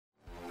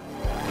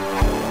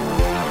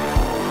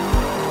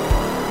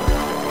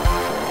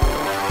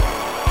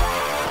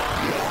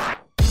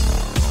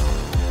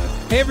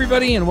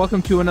everybody, and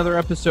welcome to another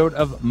episode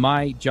of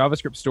My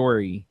JavaScript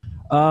Story.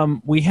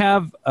 We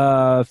have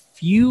a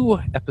few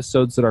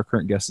episodes that our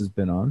current guest has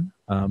been on.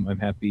 I'm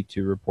happy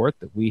to report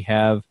that we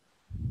have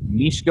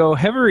Misko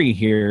Hevery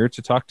here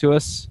to talk to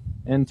us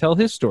and tell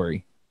his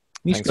story.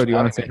 Misko, do you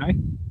want to say hi?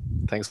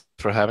 Thanks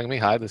for having me.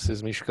 Hi, this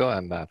is Mishko,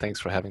 and thanks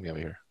for having me over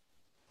here.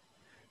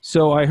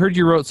 So I heard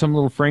you wrote some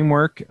little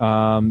framework. Do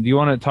you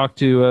want to talk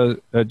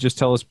to, just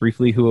tell us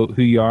briefly who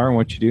you are and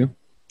what you do?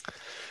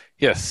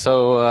 Yes,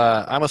 so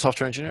I'm a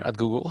software engineer at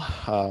Google.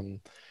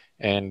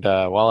 And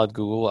while at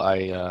Google,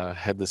 I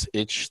had this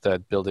itch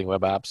that building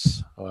web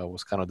apps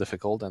was kind of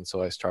difficult. And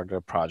so I started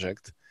a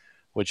project,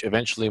 which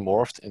eventually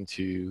morphed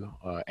into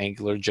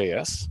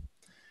AngularJS.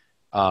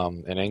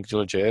 And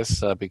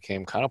AngularJS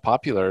became kind of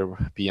popular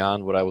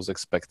beyond what I was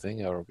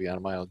expecting, or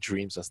beyond my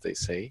dreams, as they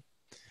say.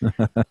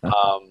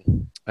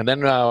 And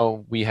then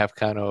we have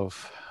kind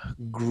of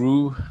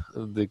grew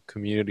the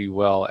community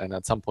well. And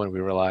at some point we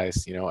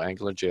realized,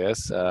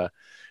 AngularJS,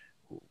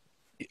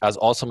 as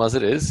awesome as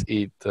it is,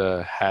 it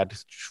had a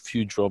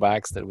few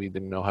drawbacks that we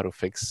didn't know how to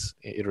fix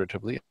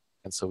iteratively.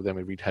 And so then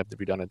we had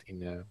redone it in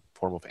the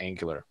form of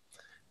Angular.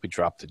 We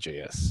dropped the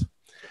JS.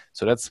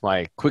 So that's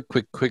my quick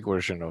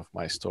version of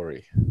my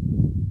story.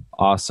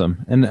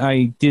 Awesome. And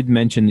I did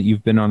mention that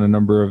you've been on a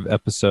number of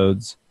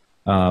episodes.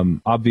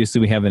 Obviously,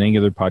 we have an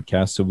Angular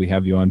podcast, so we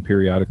have you on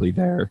periodically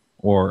there,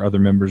 or other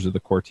members of the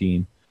core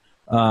team.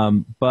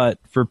 But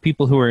for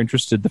people who are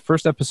interested, the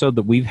first episode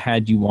that we've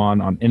had you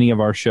on any of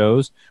our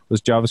shows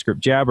was JavaScript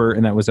Jabber,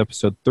 and that was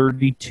episode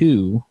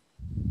 32.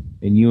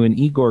 And you and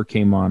Igor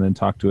came on and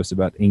talked to us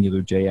about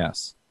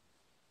AngularJS.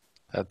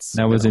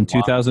 That was in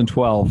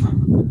 2012.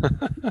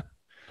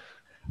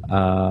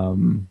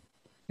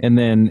 And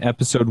then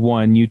episode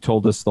 1, you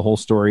told us the whole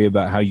story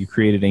about how you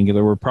created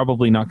Angular. We're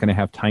probably not going to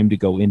have time to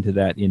go into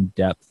that in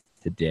depth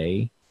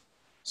today.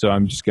 So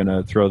I'm just going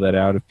to throw that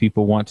out. If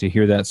people want to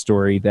hear that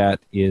story, that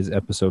is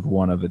episode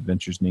 1 of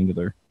Adventures in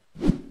Angular.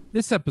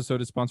 This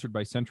episode is sponsored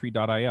by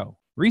Sentry.io.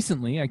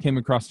 Recently, I came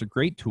across a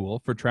great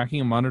tool for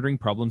tracking and monitoring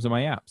problems in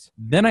my apps.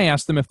 Then I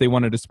asked them if they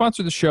wanted to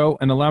sponsor the show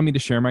and allow me to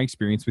share my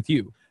experience with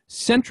you.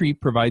 Sentry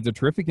provides a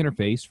terrific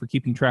interface for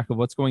keeping track of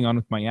what's going on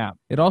with my app.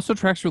 It also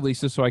tracks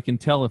releases so I can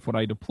tell if what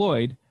I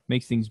deployed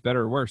makes things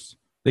better or worse.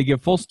 They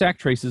give full stack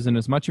traces and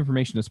as much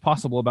information as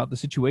possible about the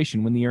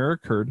situation when the error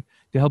occurred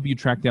to help you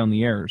track down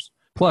the errors.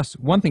 Plus,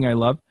 one thing I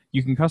love,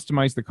 you can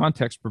customize the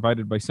context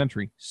provided by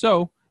Sentry.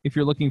 So, if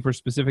you're looking for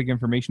specific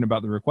information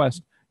about the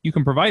request, you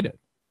can provide it.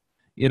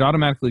 It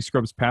automatically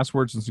scrubs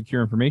passwords and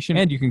secure information,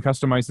 and you can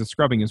customize the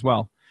scrubbing as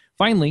well.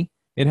 Finally,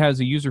 it has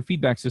a user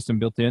feedback system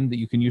built in that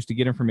you can use to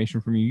get information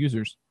from your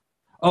users.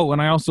 Oh,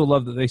 and I also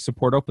love that they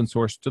support open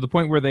source to the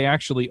point where they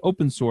actually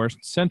open sourced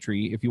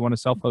Sentry if you want to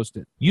self-host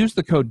it. Use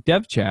the code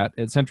DevChat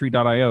at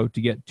Sentry.io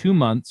to get 2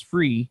 months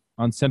free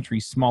on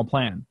Sentry's small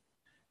plan.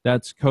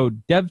 That's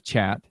code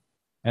DevChat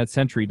at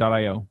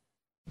Sentry.io.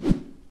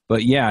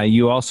 But yeah,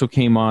 you also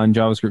came on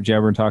JavaScript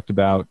Jabber and talked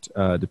about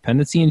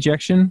dependency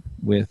injection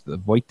with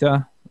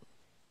Voita.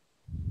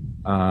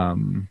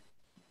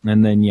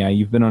 And then, yeah,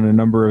 you've been on a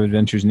number of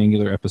Adventures in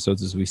Angular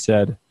episodes, as we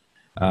said,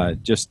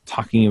 just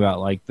talking about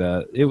like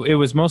it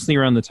was mostly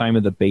around the time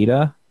of the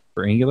beta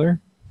for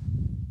Angular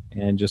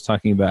and just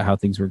talking about how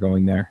things were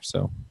going there.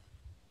 So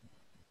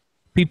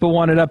people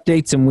wanted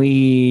updates, and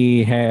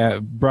we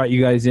have brought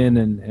you guys in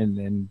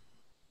and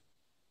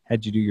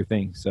had you do your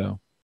thing. So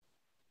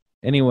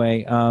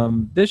anyway,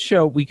 this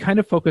show, we kind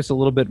of focus a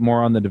little bit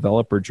more on the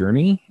developer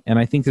journey, and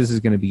I think this is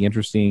going to be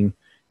interesting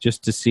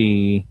just to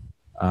see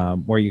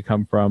where you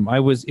come from. It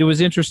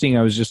was interesting.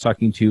 I was just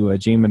talking to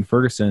Jamin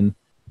Ferguson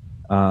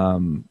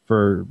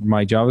for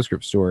my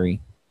JavaScript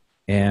story,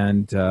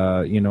 and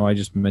I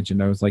just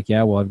mentioned, I was like,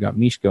 yeah, well, I've got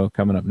Mishko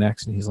coming up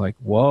next, and he's like,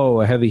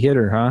 whoa, a heavy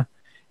hitter, huh?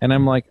 And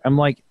I'm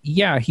like,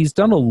 yeah, he's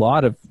done a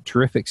lot of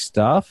terrific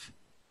stuff.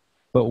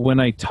 But when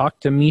I talk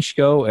to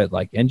Mishko at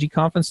like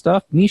NGConf and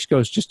stuff,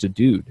 Mishko's just a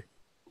dude.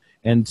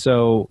 And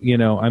so,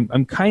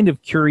 I'm kind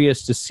of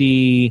curious to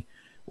see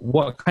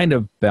what kind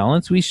of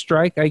balance we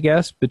strike, I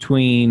guess,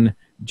 between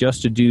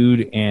just a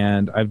dude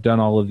and I've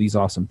done all of these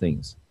awesome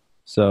things.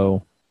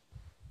 So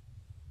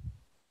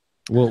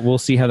we'll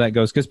see how that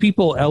goes. Because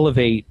people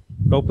elevate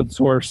open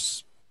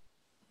source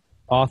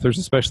authors,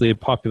 especially of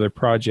popular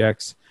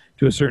projects,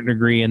 to a certain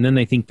degree, and then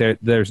they think that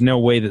there's no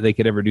way that they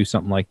could ever do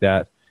something like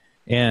that.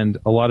 And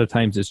a lot of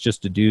times it's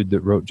just a dude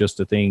that wrote just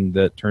a thing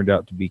that turned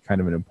out to be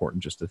kind of an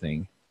important just a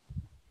thing.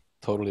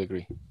 Totally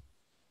agree.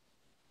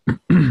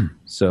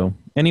 So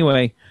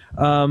anyway,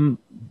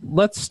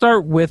 let's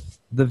start with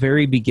the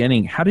very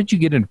beginning. How did you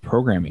get into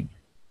programming?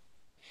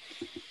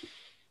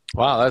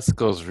 Wow, that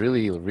goes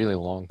really, really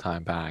long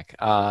time back.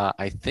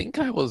 I think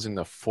I was in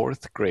the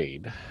 4th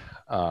grade,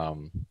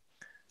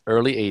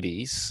 early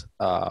 80s.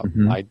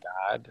 My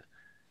dad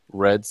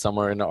read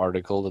somewhere in the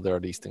article that there are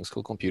these things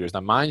called computers.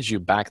 Now, mind you,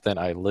 back then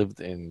I lived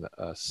in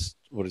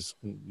what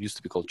used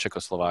to be called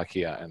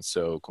Czechoslovakia, and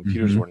so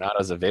computers were not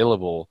as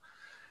available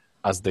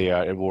as they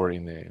were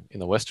in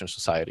the Western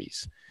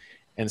societies.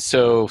 And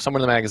so somewhere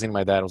in the magazine,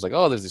 my dad was like,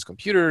 oh, there's these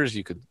computers,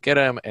 you could get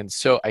them. And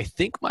so I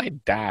think my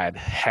dad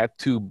had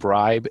to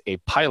bribe a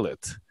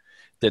pilot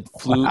that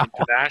flew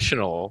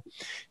international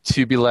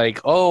to be like,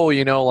 oh,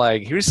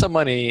 like, here's some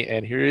money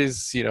and here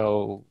is,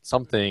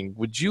 something.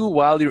 Would you,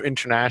 while you're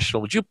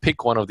international, would you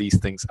pick one of these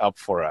things up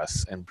for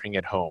us and bring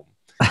it home?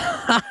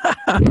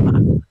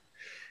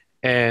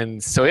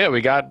 And so, yeah,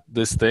 we got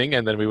this thing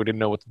and then we didn't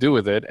know what to do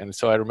with it. And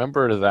so I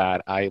remember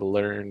that I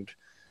learned,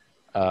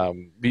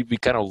 we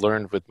kind of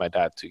learned with my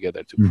dad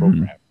together to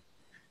program,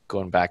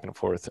 going back and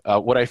forth.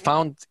 What I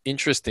found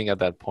interesting at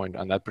that point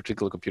on that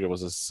particular computer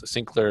was a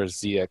Sinclair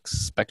ZX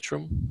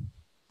Spectrum.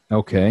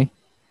 Okay.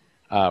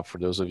 For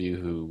those of you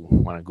who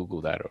want to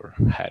Google that or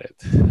had it,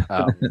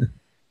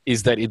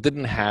 is that it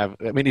didn't have,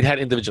 it had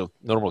individual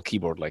normal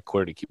keyboard, like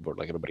QWERTY keyboard,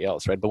 like everybody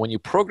else, right? But when you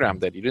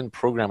programmed it, you didn't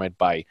program it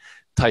by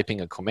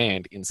typing a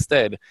command.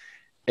 Instead,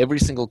 every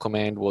single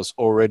command was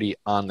already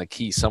on the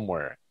key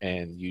somewhere,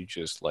 and you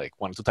just like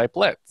wanted to type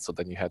let. So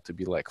then you had to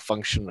be like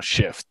function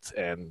shift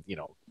and,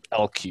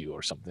 LQ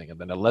or something, and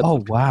then a let.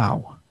 Oh,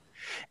 wow.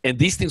 And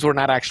these things were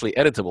not actually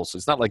editable. So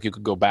it's not like you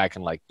could go back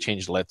and like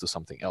change let to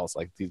something else.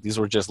 Like these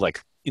were just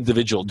like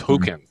individual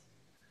tokens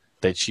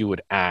that you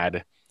would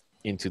add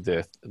into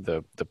the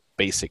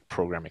basic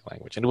programming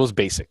language. And it was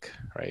basic,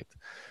 right?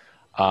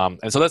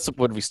 And so that's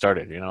what we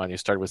started, and you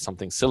start with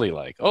something silly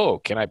like, oh,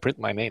 can I print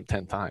my name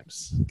 10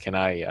 times? Can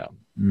I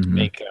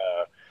make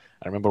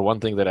I remember one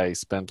thing that I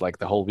spent like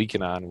the whole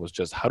weekend on was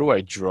just how do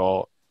I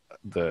draw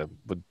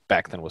what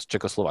back then was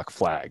Czechoslovak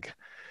flag.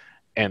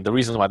 And the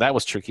reason why that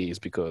was tricky is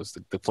because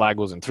the flag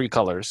was in 3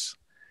 colors,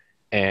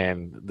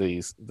 and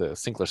the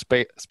Sinclair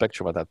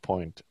Spectrum at that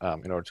point,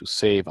 in order to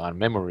save on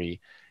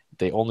memory,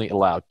 they only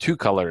allowed 2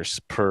 colors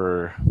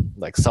per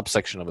like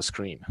subsection of a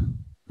screen.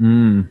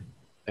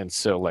 And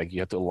so like you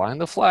have to align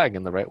the flag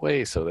in the right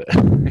way so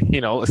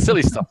that,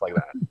 silly stuff like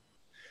that.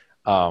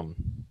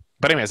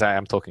 But anyways,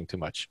 I'm talking too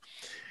much.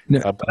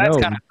 But that's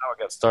kind of how I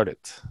got started.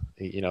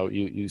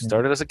 You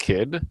started as a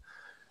kid,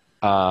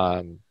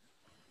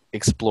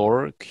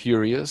 explore,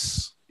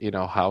 curious,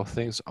 how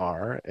things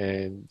are,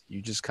 and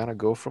you just kind of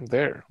go from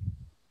there.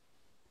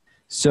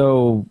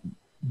 So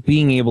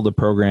being able to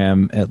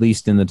program, at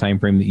least in the time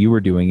frame that you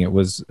were doing it,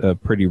 was a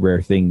pretty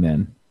rare thing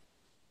then.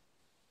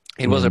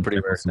 It was a pretty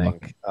rare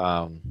thing.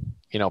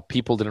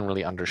 People didn't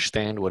really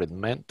understand what it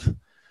meant.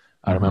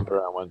 I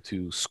remember I went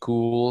to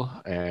school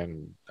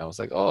and I was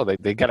like, oh,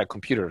 they got a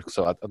computer.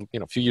 So,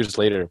 a few years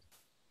later,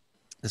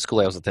 the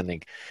school I was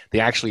attending, they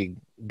actually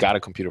got a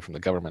computer from the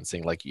government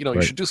saying like,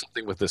 you should do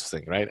something with this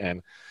thing, right?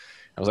 And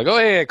I was like, oh,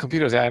 yeah,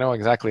 computers. Yeah, I know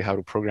exactly how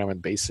to program in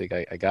BASIC.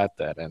 I got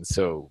that. And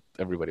so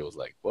everybody was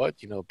like, what?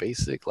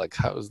 BASIC? Like,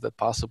 how is that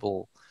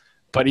possible?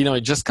 But,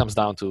 it just comes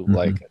down to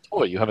like a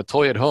toy. You have a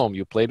toy at home.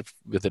 You played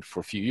with it for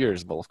a few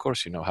years. Well, of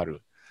course, you know how to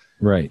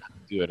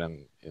do it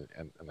on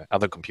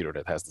another computer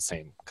that has the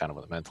same kind of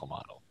a mental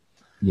model.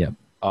 Yeah.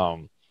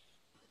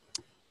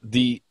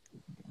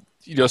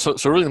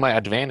 So really my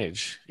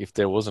advantage, if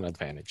there was an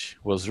advantage,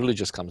 was really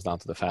just comes down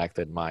to the fact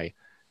that my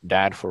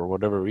dad, for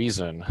whatever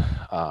reason,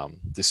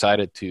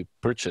 decided to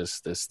purchase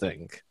this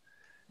thing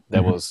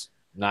that was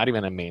not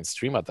even a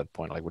mainstream at that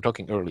point. Like we're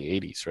talking early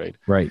 80s, right?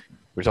 Right.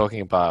 We're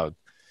talking about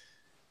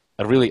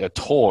a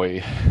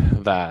toy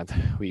that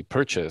we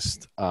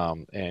purchased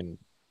and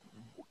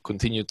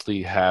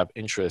continually have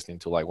interest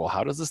into like, well,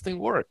 how does this thing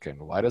work? And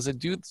why does it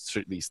do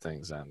these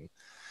things? And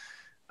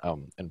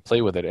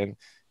play with it. And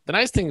the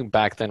nice thing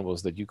back then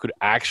was that you could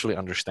actually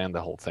understand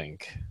the whole thing.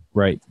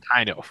 Right.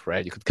 Kind of,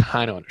 right? You could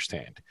kind of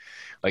understand.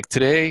 Like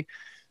today,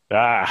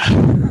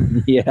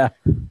 yeah.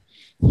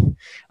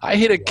 I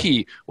hit a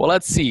key. Well,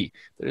 let's see.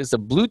 There's a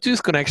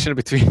Bluetooth connection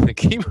between the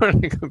keyboard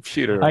and the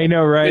computer. I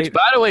know, right? Which,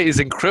 by the way, is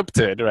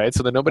encrypted, right?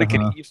 So that nobody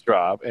can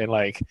eavesdrop. And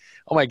like,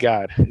 oh my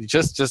God,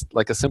 just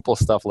like a simple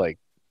stuff like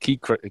key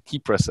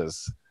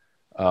presses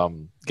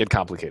get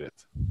complicated.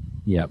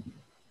 Yep.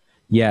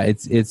 Yeah,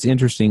 it's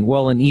interesting.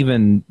 Well, and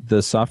even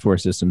the software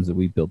systems that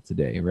we built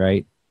today,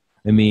 right?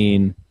 I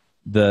mean,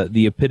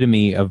 the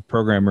epitome of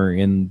programmer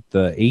in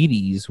the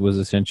 80s was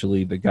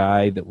essentially the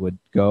guy that would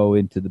go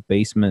into the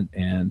basement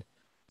and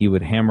he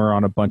would hammer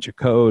on a bunch of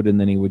code, and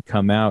then he would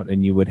come out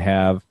and you would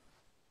have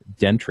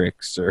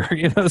Dentrix or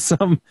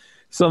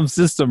some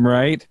system,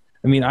 right?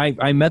 I mean,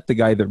 I met the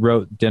guy that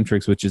wrote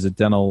Dentrix, which is a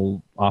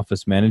dental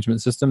office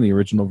management system, the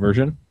original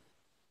version,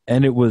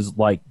 and it was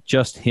like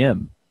just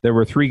him. There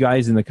were 3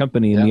 guys in the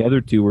company, and the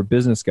other 2 were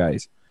business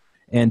guys.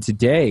 And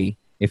today,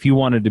 if you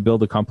wanted to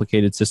build a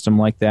complicated system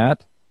like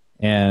that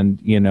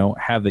and,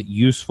 have it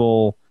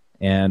useful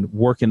and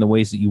work in the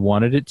ways that you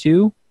wanted it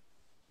to,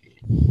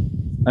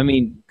 I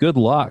mean, good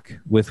luck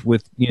with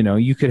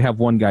you could have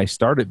one guy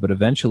start it, but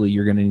eventually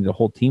you're going to need a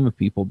whole team of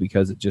people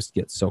because it just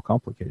gets so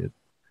complicated.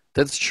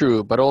 That's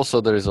true, but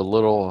also there's a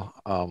little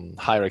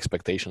higher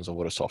expectations of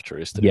what a software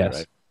is today,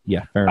 right?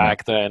 Yeah, fair enough.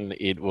 Back then,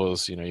 it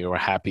was, you were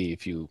happy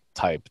if you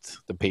typed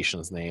the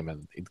patient's name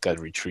and it got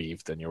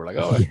retrieved, and you were like,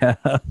 oh, Yeah,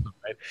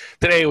 right.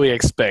 Today we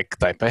expect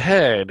type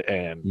ahead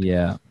and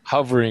yeah,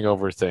 hovering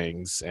over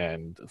things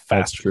and that's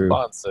fast true.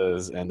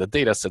 responses, and the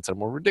data sets are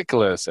more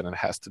ridiculous, and it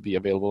has to be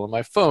available on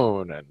my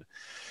phone. And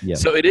Yep,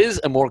 so it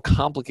is a more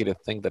complicated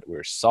thing that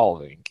we're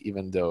solving,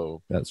 even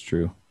though that's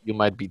true. you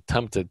might be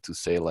tempted to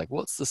say, like,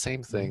 well, it's the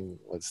same thing.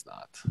 Well, it's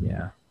not.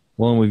 Yeah.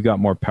 Well, and we've got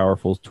more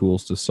powerful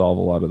tools to solve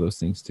a lot of those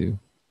things too.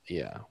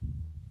 Yeah.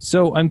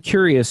 So I'm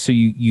curious. So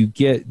you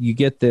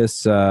get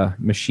this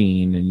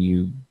machine and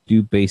you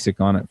do basic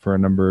on it for a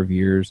number of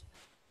years.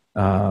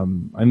 I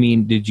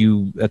mean, did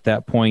you at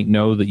that point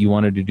know that you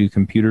wanted to do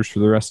computers for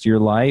the rest of your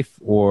life,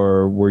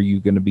 or were you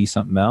going to be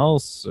something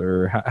else,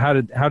 or how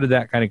did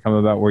that kind of come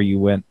about? Where you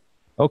went,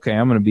 okay,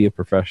 I'm going to be a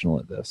professional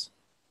at this.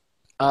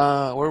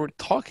 We're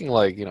talking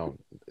like,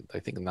 I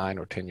think 9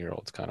 or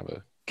 10-year-olds kind of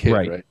a kid,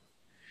 Right. right?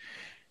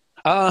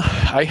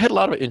 I had a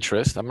lot of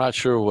interest. I'm not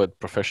sure what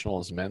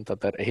professionals meant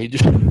at that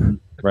age.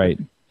 Right.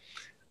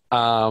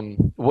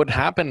 What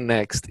happened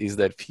next is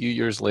that a few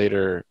years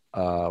later,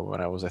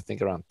 when I was, I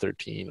think, around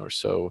 13 or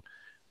so,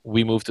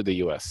 we moved to the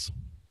US.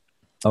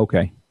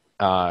 Okay.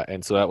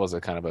 And so that was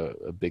a kind of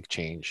a big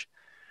change.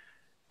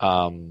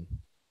 Um,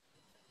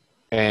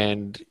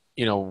 and,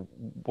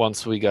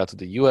 once we got to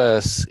the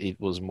US, it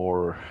was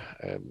more,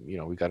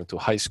 we got into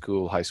high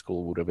school. High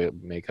school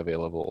would make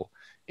available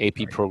AP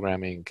Right.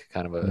 programming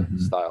kind of a Hmm.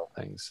 style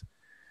things.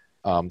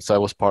 So I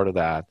was part of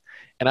that.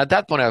 And at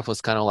that point, I was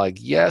kind of like,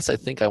 yes, I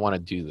think I want to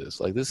do this.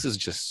 Like, this is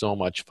just so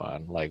much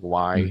fun. Like,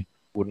 why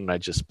wouldn't I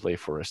just play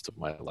for the rest of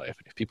my life?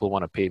 And if people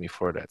want to pay me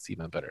for that, it's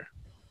even better.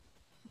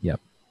 Yep.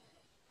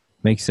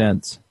 Makes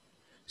sense.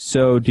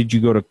 So did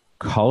you go to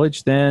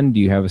college then? Do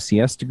you have a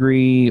CS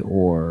degree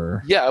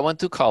or? Yeah, I went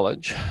to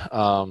college.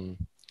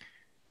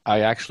 I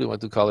actually went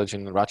to college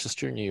in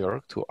Rochester, New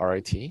York, to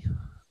RIT.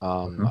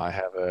 Mhm. I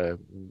have a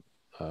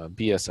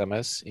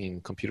BS/MS in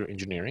computer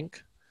engineering.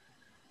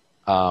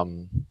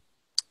 Um,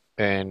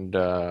 and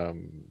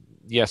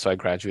yeah, so I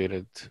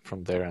graduated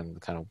from there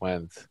and kind of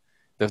went.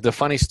 The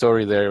funny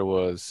story there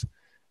was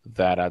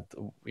that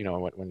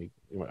when you,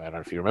 I don't know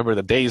if you remember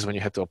the days when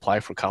you had to apply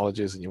for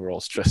colleges and you were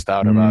all stressed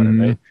out about it,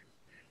 Mhm. right?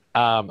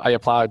 I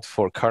applied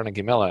for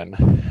Carnegie Mellon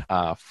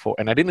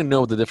and I didn't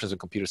know the difference in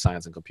computer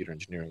science and computer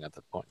engineering at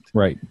that point.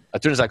 Right.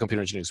 It turns out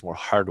computer engineering is more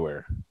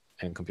hardware,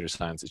 and computer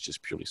science is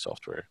just purely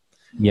software.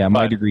 Yeah,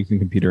 my But degree's in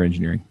computer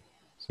engineering.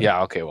 So.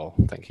 yeah, okay, well,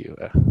 thank you.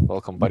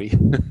 Welcome, buddy.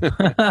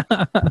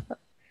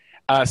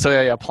 So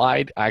I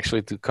applied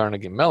actually to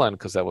Carnegie Mellon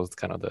because that was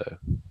kind of the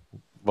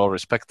well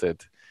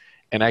respected.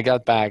 And I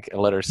got back a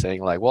letter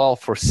saying, like, well,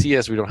 for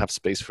CS, we don't have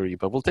space for you,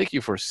 but we'll take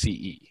you for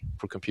CE,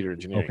 for computer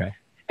engineering. Okay.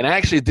 And I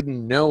actually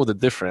didn't know the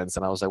difference.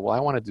 And I was like, well, I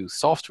want to do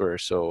software.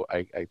 So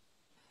I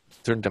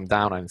turned them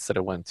down and instead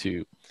I went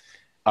to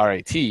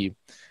RIT.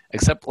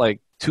 Except like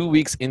 2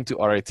 weeks into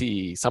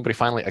RIT, somebody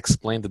finally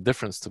explained the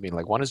difference to me.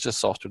 Like, one is just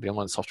software, the other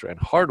one is software and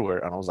hardware.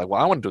 And I was like,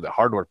 well, I want to do the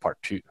hardware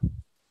part too.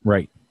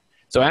 Right.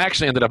 So I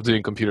actually ended up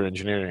doing computer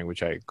engineering,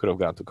 which I could have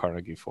gone to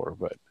Carnegie for,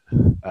 but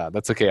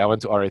that's okay. I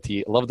went to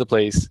RIT, loved the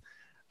place,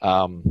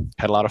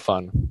 had a lot of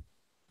fun.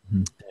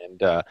 Mhm.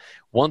 And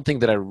one thing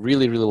that I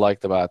really, really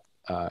liked about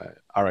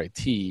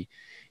RIT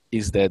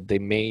is that they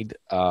made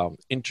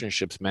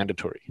internships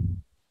mandatory.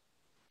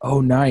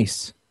 Oh,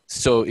 nice.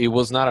 So it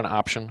was not an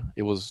option.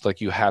 It was like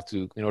you had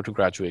to, in order to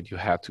graduate, you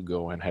had to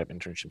go and have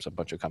internships at a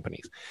bunch of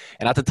companies.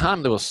 And at the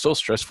time, that was so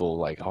stressful,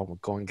 like, oh, I'm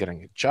going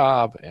getting a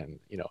job. And,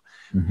 but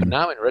Hmm.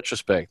 now in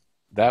retrospect,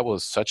 that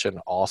was such an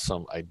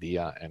awesome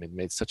idea and it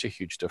made such a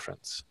huge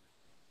difference.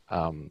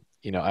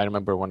 I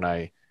remember when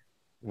I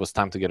was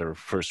time to get a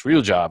first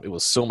real job, it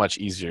was so much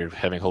easier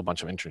having a whole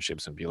bunch of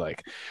internships and be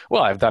like,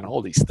 well, I've done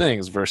all these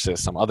things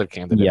versus some other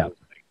candidate. Yeah. Who's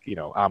like,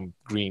 I'm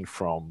green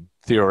from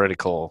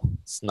theoretical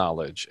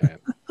knowledge. And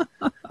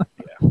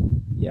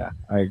Yeah,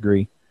 I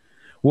agree.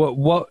 What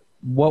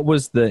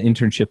was the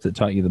internship that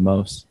taught you the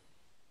most?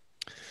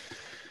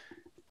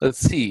 let's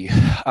see.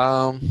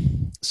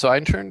 So I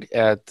interned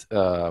at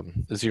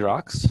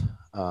Xerox.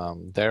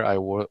 There I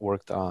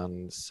worked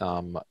on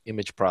some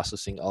image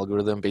processing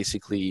algorithm.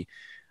 Basically,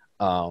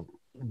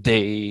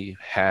 they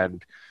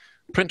had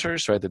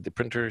printers, right? The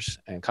printers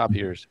and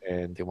copiers,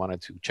 and they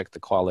wanted to check the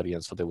quality.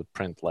 And so they would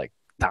print like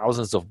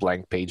thousands of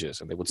blank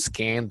pages and they would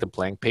scan the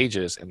blank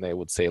pages and they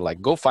would say,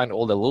 like, go find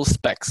all the little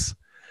specks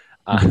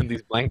on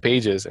these blank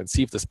pages and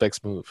see if the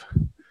specs move.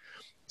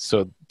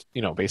 So,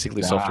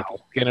 basically software to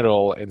Wow. scan it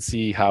all and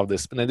see how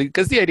this,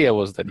 because the idea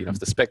was that, if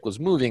the spec was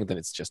moving, then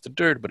it's just a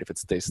dirt, but if it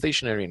stays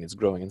stationary and it's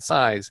growing in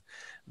size,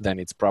 then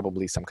it's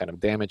probably some kind of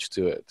damage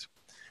to it.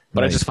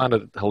 But I Right. just found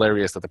it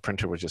hilarious that the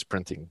printer was just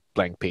printing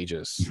blank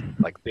pages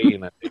like day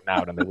in and day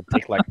out, and they would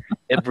take like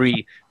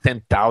every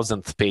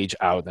 10,000th page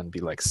out and be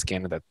like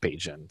scanning that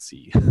page and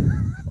see.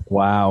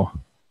 Wow.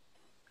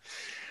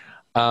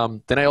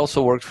 Then I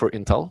also worked for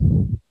Intel.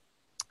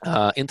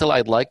 Intel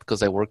I'd liked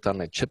because I worked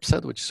on a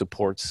chipset which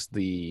supports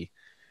the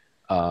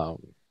main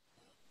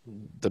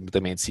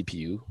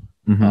CPU.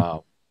 Hmm.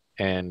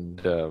 And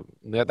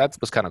that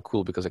was kind of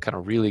cool because I kind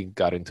of really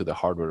got into the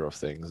hardware of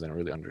things and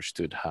really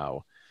understood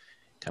how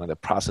kind of the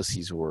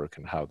processes work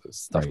and how this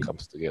stuff Right.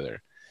 comes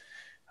together.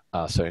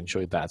 So I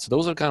enjoyed that. So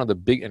those are kind of the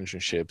big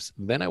internships.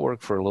 Then I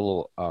worked for a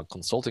little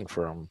consulting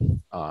firm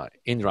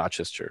in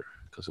Rochester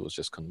because it was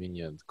just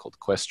convenient, called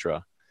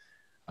Questra,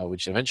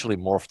 which eventually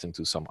morphed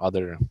into some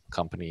other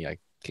company. I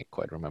can't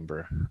quite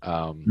remember.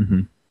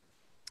 Hmm.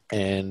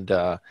 And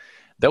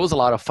that was a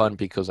lot of fun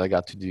because I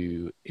got to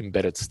do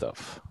embedded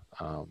stuff.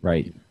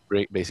 Right.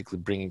 Basically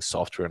bringing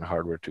software and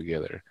hardware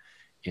together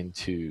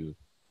into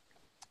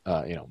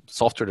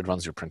software that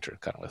runs your printer,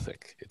 kind of a thing.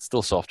 It's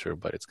still software,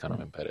 but it's kind of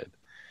embedded.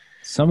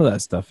 Some of that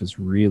stuff is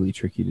really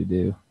tricky to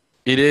do.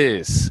 It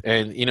is,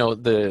 and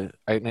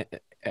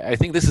I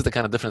think this is the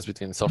kind of difference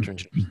between software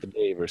engineers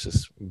today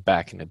versus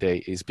back in the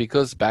day, is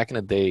because back in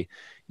the day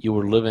you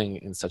were living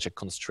in such a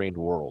constrained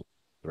world,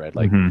 right?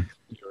 Like Hmm.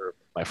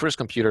 my first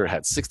computer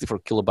had 64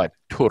 kilobyte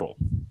total,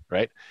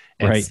 right?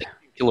 And Right. 60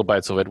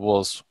 kilobytes of it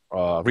was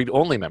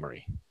read-only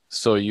memory.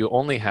 So you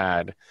only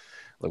had,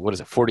 like, what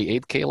is it,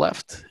 48K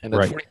left, and that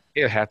Right.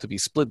 48K had to be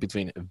split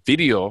between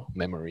video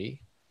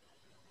memory,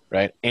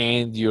 right,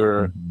 and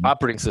your Mhm.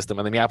 operating system,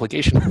 and then the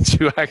application that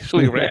you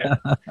actually ran.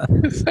 Yeah.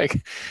 It's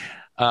like,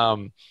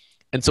 um,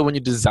 and so when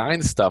you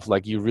design stuff,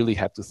 like, you really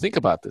had to think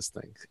about this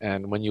thing.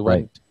 And when you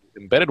Right. went to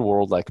embedded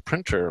world, like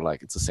printer,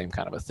 like, it's the same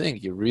kind of a thing.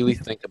 You really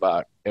think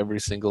about every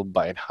single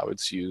byte, how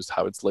it's used,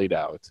 how it's laid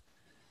out,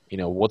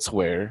 what's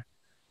where,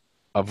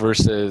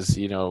 versus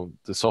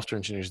the software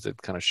engineers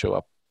that kind of show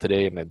up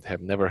today and that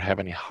have never have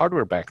any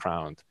hardware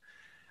background.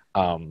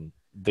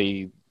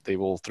 They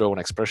will throw an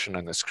expression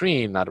on the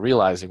screen, not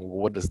realizing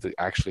what is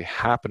actually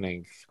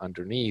happening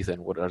underneath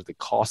and what are the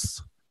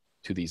costs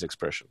to these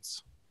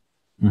expressions.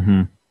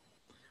 Hmm.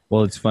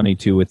 Well, it's funny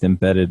too with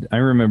embedded. I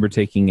remember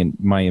taking in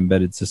my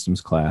embedded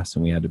systems class,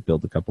 and we had to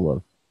build a couple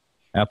of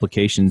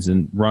applications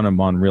and run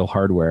them on real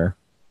hardware.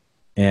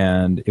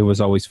 And it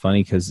was always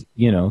funny because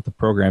the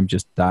program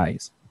just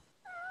dies,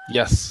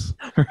 Yes,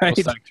 right?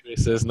 most actually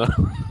says no.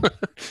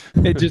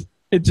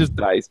 it just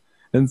dies.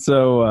 And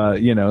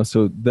so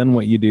so then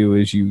what you do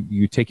is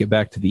you take it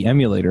back to the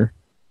emulator,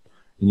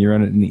 and you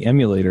run it in the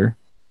emulator,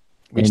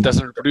 Which and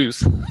doesn't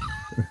reproduce.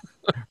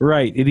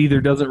 right, it either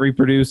doesn't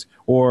reproduce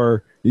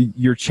or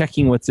you're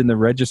checking what's in the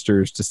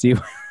registers to see,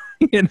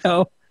 you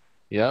know,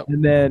 Yep.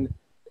 and then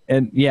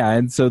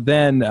and so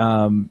then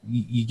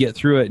you get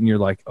through it and you're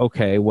like,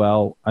 okay,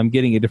 well, I'm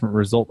getting a different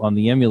result on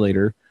the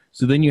emulator.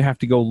 So then you have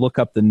to go look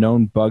up the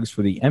known bugs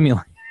for the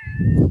emulator.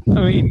 I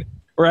mean,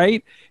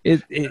 right?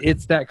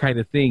 It's that kind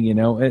of thing,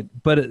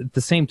 but at the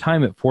same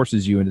time, it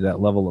forces you into that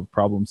level of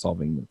problem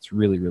solving that's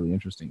really, really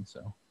interesting.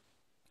 So,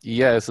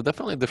 Yeah, it's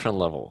definitely a different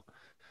level,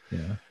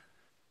 yeah.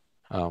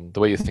 the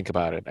way you think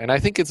about it. And I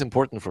think it's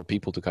important for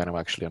people to kind of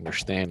actually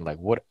understand, like,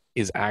 what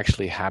is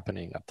actually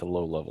happening at the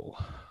low level.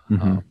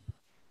 Hmm.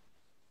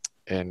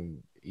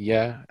 And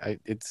yeah,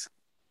 it's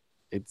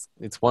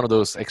one of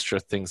those extra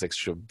things,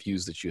 extra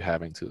views that you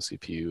have into the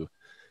CPU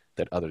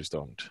that others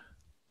don't.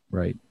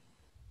 Right.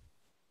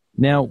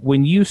 Now,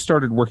 when you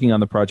started working on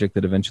the project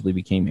that eventually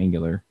became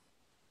Angular,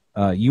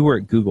 you were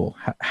at Google.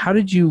 How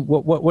did you?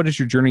 What does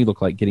your journey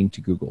look like getting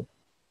to Google?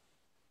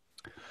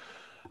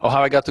 Oh,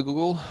 how I got to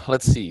Google?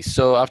 Let's see.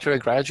 So after I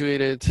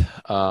graduated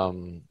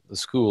the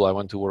school, I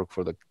went to work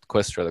for the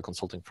Questra, the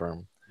consulting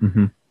firm.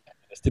 Hmm.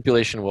 The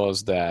stipulation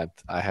was that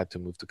I had to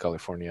move to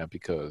California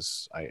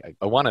because I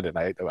wanted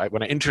it.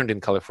 When I interned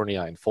in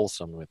California in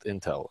Folsom with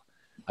Intel,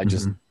 I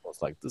just Hmm.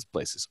 was like, this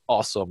place is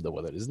awesome. The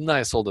weather is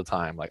nice all the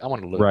time. Like, I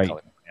want to live in Right.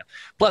 California.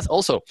 Plus,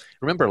 also,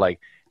 remember, like,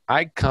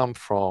 I come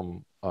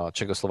from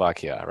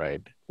Czechoslovakia,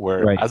 right?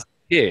 Where Right. as a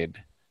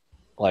kid,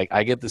 like,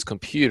 I get this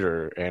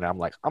computer and I'm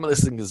like,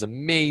 this thing is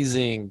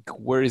amazing.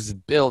 Where is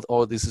it built?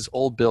 Oh, this is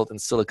all built in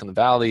Silicon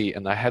Valley.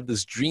 And I had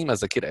this dream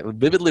as a kid. I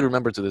vividly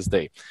remember to this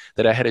day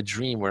that I had a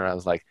dream where I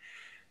was like,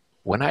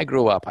 when I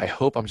grow up, I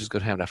hope I'm just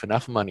going to have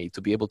enough money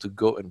to be able to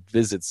go and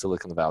visit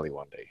Silicon Valley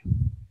one day.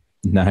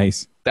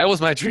 Nice. That was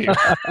my dream.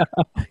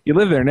 You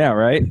live there now,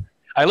 right?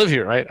 I live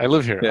here, right? I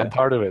live here. Yeah. I'm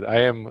part of it.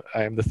 I am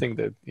the thing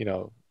that,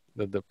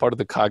 the part of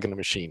the cog in the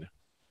machine.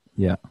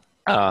 Yeah.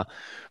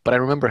 But I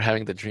remember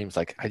having the dreams,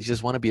 like, I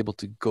just want to be able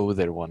to go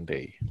there one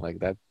day. Like,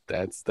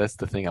 that's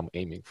the thing I'm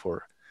aiming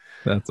for.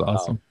 That's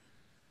awesome.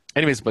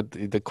 Anyways, but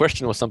the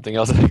question was something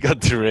else and I got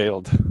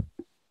derailed.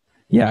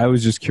 Yeah, I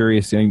was just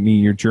curious. I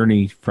mean, your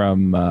journey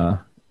from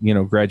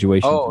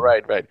graduation Oh, to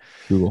right.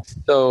 Google.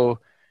 So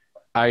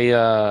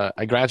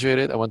I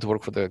graduated. I went to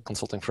work for the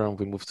consulting firm.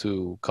 We moved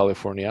to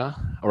California,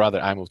 or rather,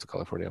 I moved to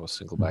California. I was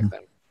single back Mhm.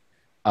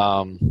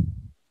 then.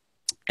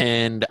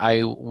 And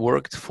I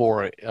worked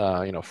for,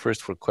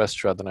 first for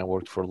Questra, then I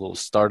worked for a little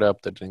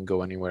startup that didn't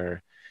go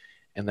anywhere.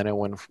 And then I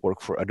went to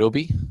work for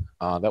Adobe.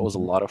 That was a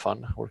lot of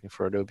fun working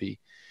for Adobe.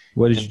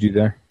 What did And, you do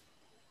there?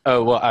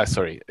 oh, well,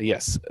 sorry.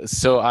 Yes.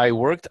 So I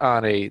worked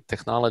on a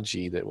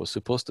technology that was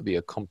supposed to be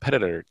a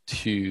competitor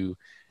to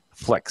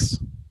Flex.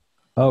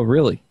 Oh,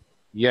 really?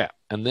 Yeah.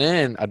 And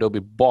then Adobe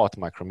bought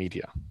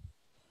Macromedia.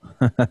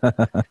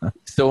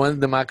 So when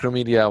the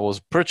Macromedia was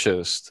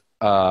purchased,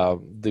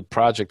 the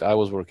project I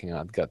was working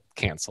on got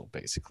canceled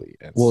basically.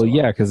 And Well, so,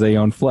 yeah, because they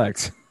own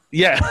Flex.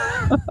 yeah.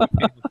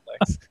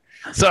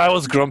 So I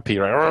was grumpy,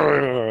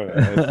 right?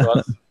 And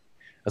so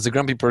as a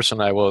grumpy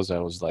person I was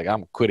like,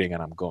 I'm quitting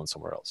and I'm going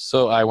somewhere else.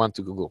 So I went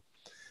to Google,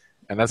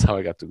 and that's how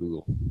I got to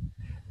Google.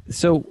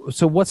 So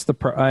what's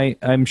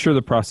I'm sure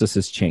the process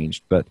has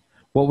changed, but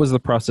what was the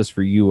process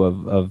for you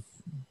of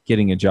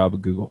getting a job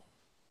at Google?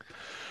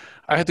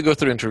 I had to go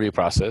through the interview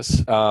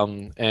process,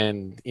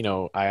 and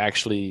I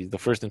actually, the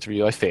first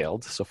interview I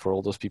failed. So for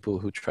all those people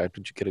who tried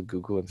to get at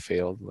Google and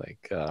failed,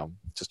 like,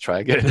 just try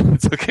again.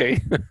 It's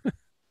okay.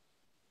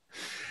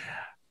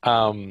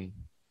 And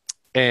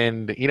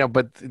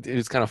but it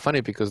was kind of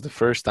funny because the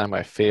first time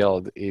I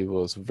failed, it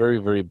was very,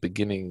 very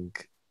beginning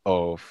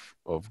of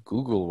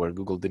Google, where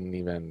Google didn't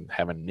even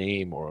have a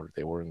name, or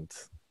they weren't,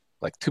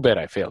 like, too bad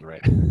I failed,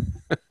 right?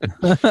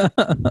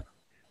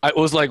 I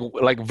was like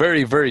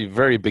very, very,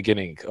 very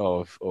beginning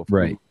of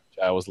Right. Google.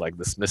 I was like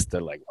dismissed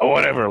it, like, oh,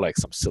 whatever, like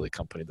some silly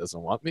company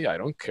doesn't want me, I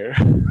don't care.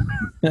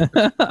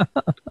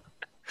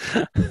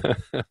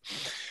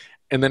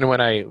 And then when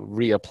I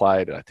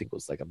reapplied, I think it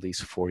was like at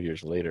least 4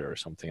 years later or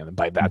something. And then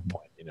by that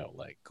point,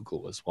 like,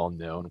 Google was well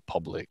known,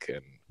 public,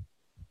 and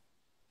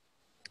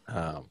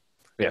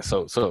yeah.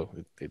 So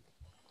it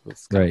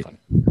was kind of fun.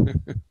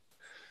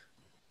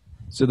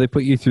 So they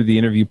put you through the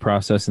interview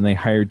process and they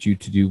hired you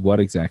to do what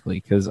exactly?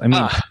 Because I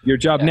mean, your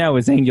job now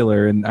is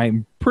Angular, and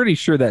I'm pretty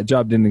sure that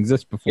job didn't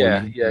exist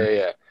before.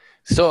 Yeah.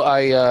 So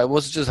I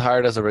was just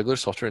hired as a regular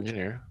software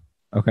engineer.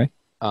 Okay.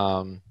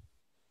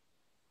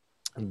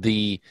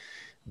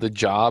 The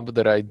job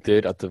that I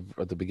did at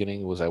the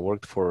beginning was I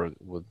worked for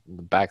what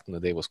back in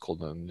the day was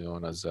called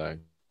known as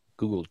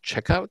Google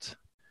Checkout,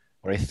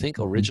 where I think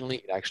originally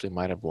it actually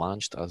might have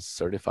launched as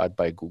certified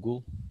by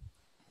Google.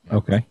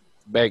 Okay.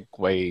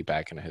 Way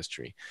back in the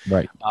history.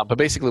 Right. But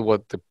basically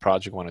what the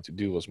project wanted to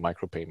do was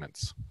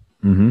micropayments.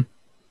 Mm-hmm.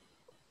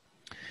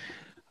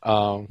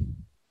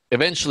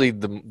 Eventually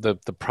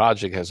the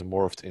project has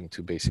morphed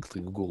into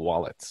basically Google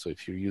Wallet. So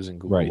if you're using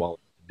Google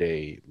Wallet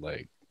today,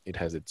 like, it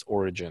has its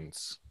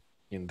origins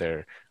in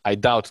there. I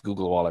doubt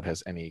Google Wallet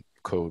has any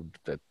code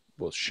that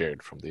was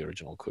shared from the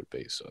original code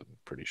base, so I'm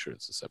pretty sure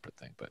it's a separate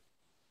thing. But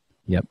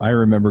yep, I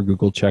remember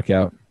Google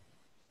Checkout.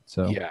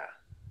 So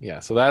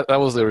yeah. So that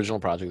was the original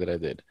project that I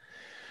did.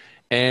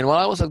 And while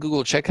I was at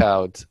Google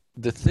Checkout,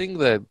 the thing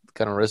that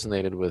kind of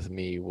resonated with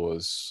me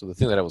was, the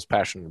thing that I was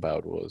passionate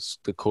about was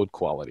the code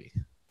quality,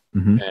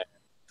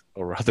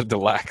 or rather the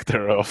lack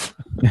thereof.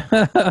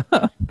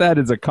 That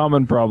is a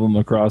common problem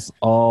across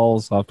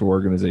all software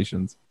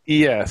organizations.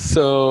 Yeah,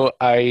 so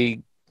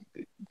I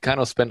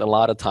kind of spent a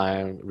lot of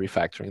time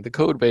refactoring the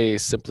code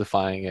base,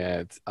 simplifying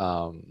it,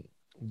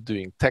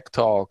 doing tech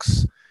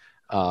talks,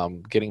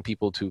 getting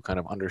people to kind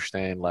of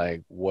understand,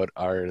 like, what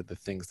are the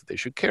things that they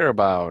should care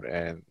about.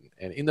 And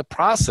in the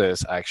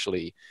process,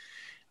 actually,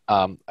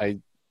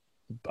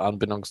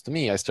 unbeknownst to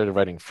me, I started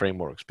writing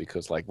frameworks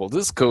because, like, well,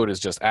 this code is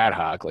just ad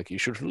hoc. Like, you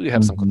should really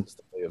have some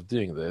consistent way of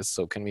doing this.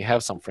 So can we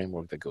have some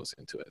framework that goes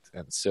into it?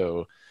 And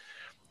so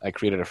I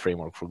created a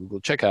framework for Google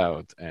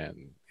Checkout,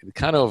 and it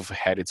kind of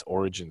had its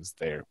origins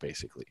there,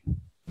 basically.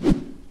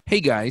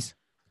 Hey guys,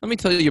 let me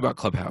tell you about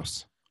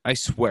Clubhouse. I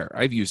swear,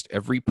 I've used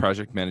every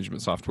project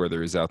management software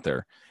there is out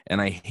there,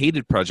 and I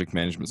hated project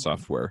management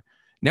software.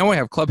 Now I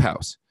have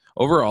Clubhouse.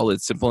 Overall,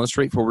 it's simple and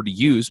straightforward to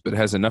use, but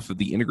has enough of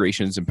the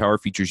integrations and power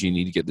features you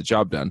need to get the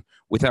job done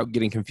without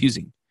getting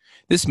confusing.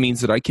 This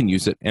means that I can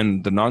use it,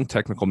 and the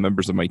non-technical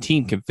members of my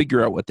team can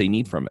figure out what they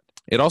need from it.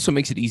 It also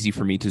makes it easy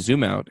for me to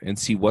zoom out and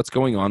see what's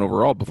going on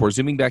overall before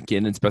zooming back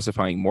in and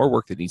specifying more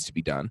work that needs to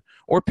be done,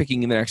 or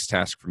picking the next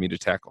task for me to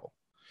tackle.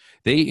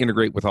 They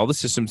integrate with all the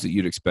systems that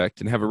you'd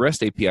expect and have a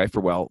REST API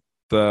for, well,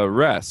 the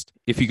rest.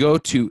 If you go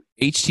to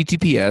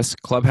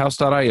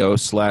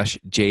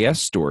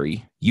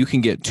https://clubhouse.io/JSstory, you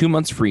can get 2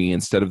 months free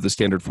instead of the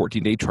standard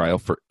 14-day trial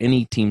for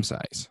any team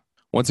size.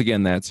 Once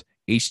again, that's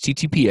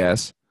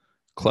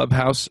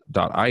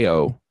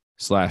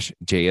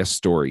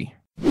https://clubhouse.io/JSstory.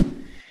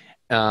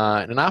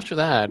 And after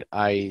that,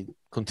 I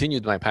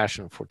continued my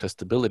passion for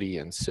testability,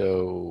 and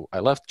so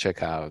I left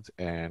Checkout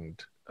and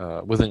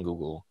within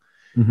Google.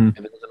 And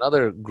there was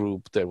another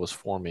group that was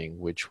forming,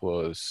 which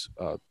was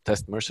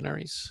Test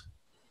Mercenaries.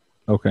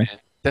 Okay. And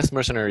Test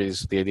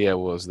Mercenaries, the idea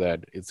was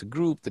that it's a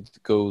group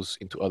that goes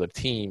into other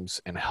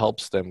teams and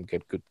helps them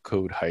get good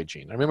code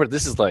hygiene. I remember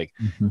this is like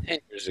 10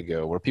 years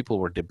ago, where people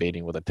were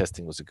debating whether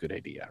testing was a good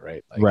idea,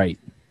 right? Like, right.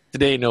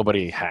 Today,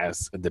 nobody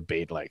has a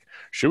debate like,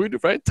 should we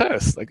write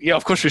tests? Like, yeah,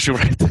 of course we should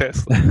write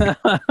tests. Yeah.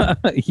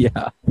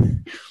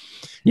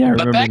 Yeah, I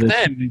but remember back the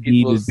then,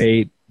 CVD it was,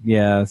 debate.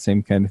 Yeah,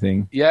 same kind of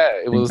thing. yeah,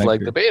 it Same was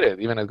like factor.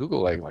 debated, even at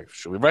Google, like,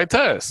 should we write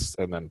tests?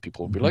 And then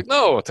people would be like,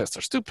 no, tests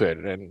are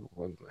stupid. And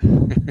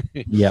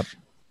Yep.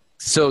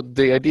 So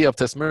the idea of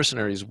Test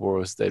Mercenaries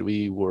was that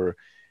we were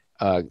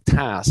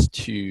tasked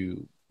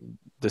to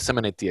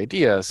disseminate the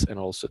ideas and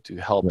also to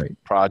help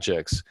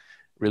projects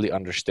really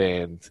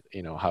understand,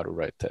 how to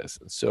write tests.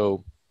 And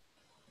so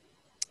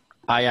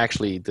I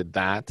actually did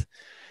that.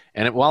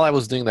 And while I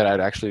was doing that,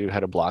 I'd actually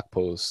had a blog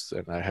post,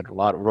 and I had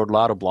wrote a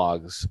lot of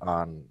blogs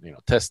on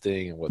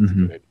testing and what the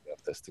good idea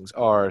of testings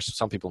are. So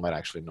some people might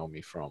actually know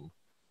me from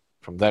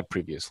that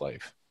previous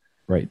life.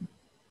 Right.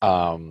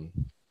 And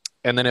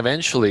then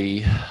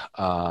eventually,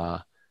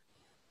 I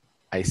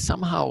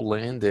somehow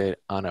landed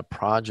on a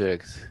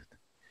project.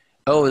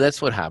 Oh,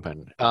 that's what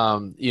happened.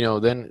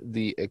 Then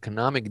the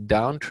economic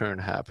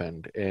downturn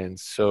happened, and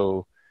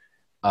so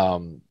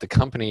the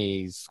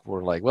companies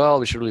were like, well,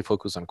 we should really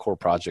focus on core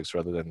projects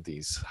rather than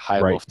these high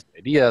lofty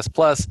ideas.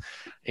 Plus,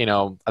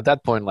 at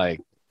that point, like,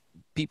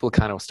 people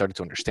kind of started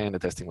to understand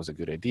that testing was a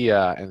good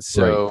idea, and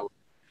so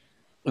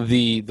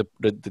the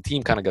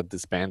team kind of got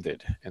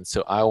disbanded. And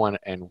so I went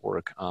and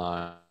work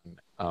on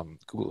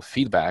Google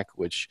Feedback,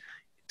 which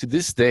to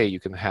this day you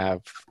can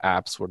have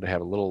apps where they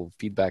have a little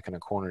feedback in a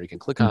corner. You can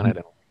click on it,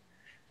 and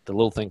the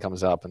little thing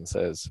comes up and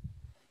says,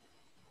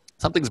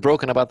 something's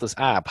broken about this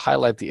app.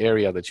 Highlight the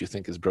area that you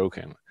think is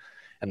broken.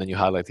 And then you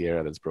highlight the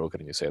area that's broken,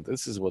 and you say,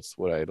 this is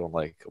what I don't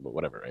like, or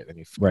whatever, right? And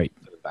you put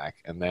it back.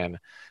 And then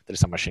there's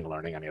some machine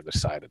learning on the other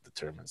side that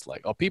determines,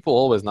 like, oh, people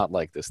always not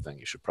like this thing.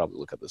 You should probably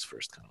look at this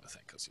first, kind of a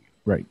thing, because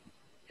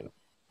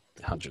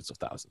hundreds of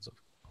thousands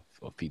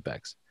of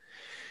feedbacks.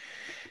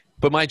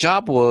 But my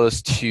job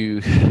was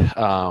to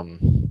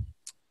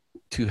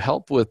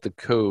help with the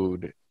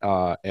code,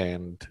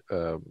 and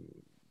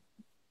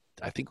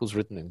I think it was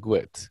written in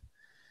Gwt.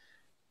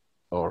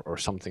 Or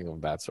something of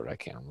that sort. I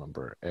can't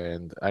remember.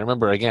 And I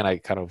remember, again, I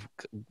kind of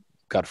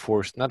got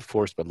not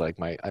forced, but like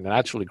I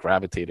naturally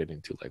gravitated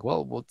into, like,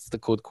 well, what's the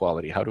code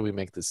quality? How do we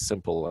make this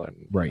simple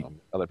and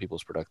other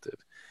people's productive?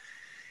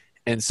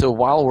 And so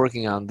while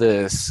working on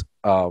this,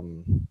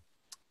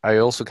 I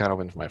also kind of,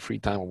 in my free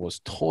time,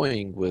 was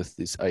toying with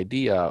this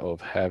idea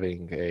of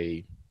having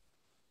a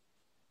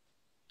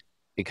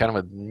kind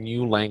of a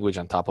new language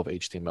on top of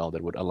HTML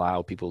that would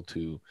allow people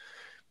to.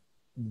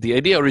 The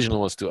idea originally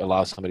was to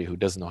allow somebody who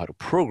doesn't know how to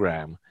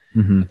program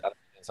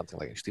something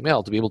like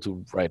HTML to be able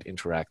to write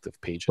interactive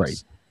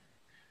pages.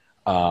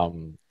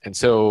 And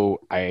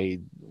so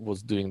I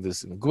was doing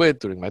this in Gwt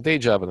during my day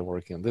job, and then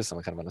working on this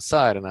on kind of on the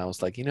side. And I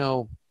was like,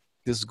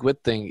 this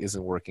Gwt thing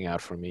isn't working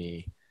out for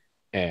me.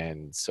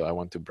 And so I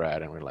went to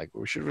Brad, and we're like,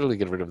 we should really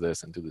get rid of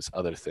this and do this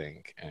other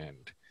thing,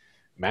 and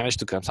managed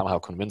to somehow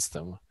convince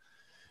them.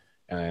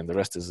 And the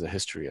rest is the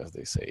history, as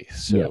they say.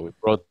 So we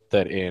brought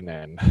that in,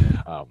 and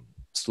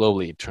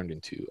slowly it turned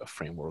into a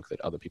framework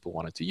that other people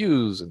wanted to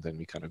use, and then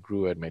we kind of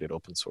grew it, made it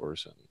open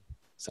source, and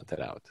sent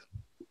it out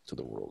to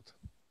the world.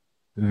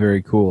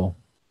 Very cool.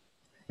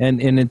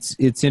 And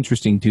it's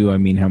interesting too. I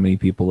mean, how many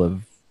people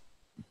have?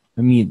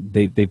 I mean,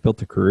 they built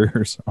their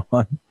careers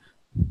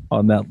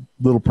on that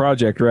little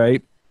project,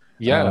 right?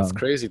 Yeah, that's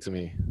crazy to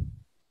me.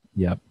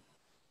 Yep.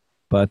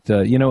 But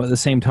at the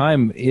same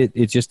time,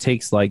 it just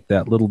takes like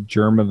that little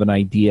germ of an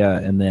idea,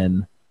 and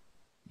then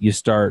you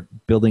start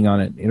building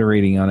on it,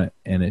 iterating on it,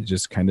 and it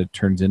just kind of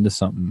turns into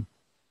something.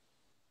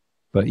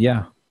 But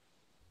yeah.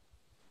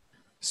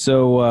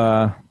 So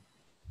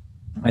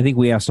I think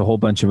we asked a whole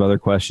bunch of other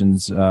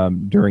questions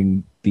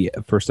during the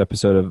first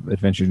episode of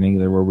Adventures in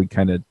Angular, where we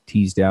kind of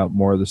teased out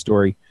more of the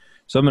story.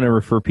 So I'm going to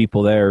refer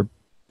people there.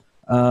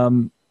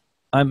 I'm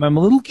a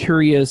little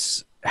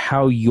curious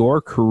how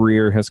your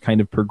career has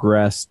kind of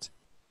progressed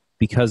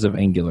because of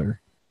Angular.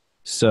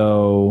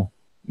 So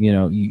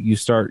you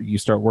start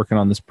working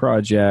on this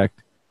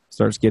project,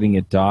 starts getting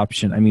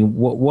adoption. I mean,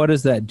 what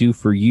does that do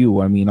for you?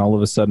 I mean, all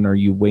of a sudden, are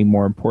you way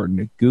more important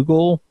at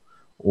Google,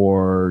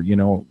 or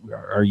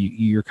are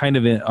you're kind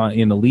of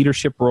in a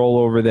leadership role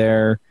over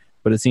there?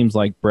 But it seems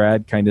like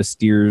Brad kind of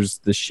steers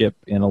the ship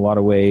in a lot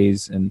of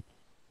ways, and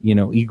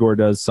Igor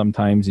does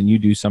sometimes, and you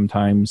do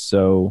sometimes.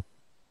 So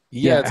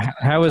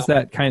how is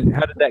that how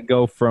did that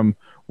go from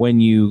when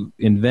you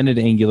invented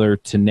Angular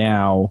to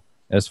now,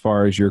 as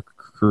far as your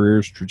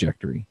career's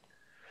trajectory?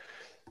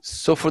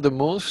 So for the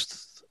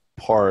most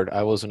part,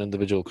 I was an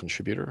individual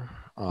contributor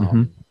 /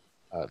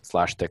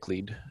 tech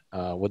lead.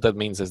 What that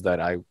means is that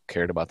I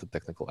cared about the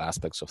technical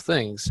aspects of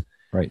things,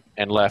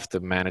 and left the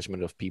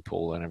management of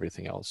people and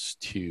everything else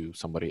to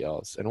somebody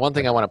else. And one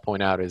thing I want to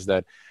point out is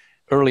that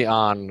early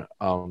on,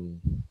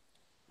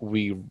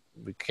 we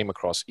came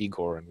across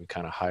Igor, and we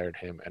kind of hired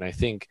him. And I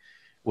think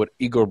what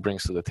Igor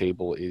brings to the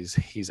table is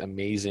he's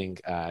amazing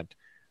at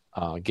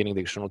getting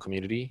the external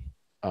community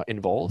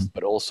involved,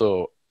 but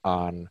also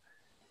on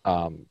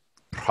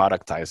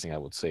productizing, I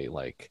would say.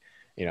 Like,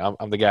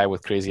 I'm the guy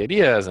with crazy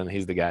ideas, and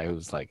he's the guy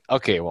who's like,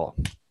 okay, well,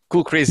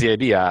 cool, crazy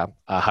idea.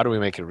 How do we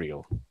make it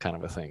real, kind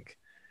of a thing.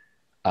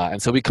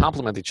 And so we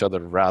complement each other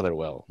rather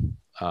well.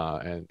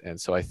 And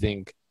so I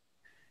think,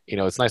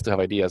 it's nice to have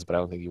ideas, but I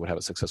don't think you would have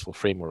a successful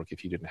framework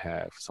if you didn't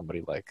have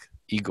somebody like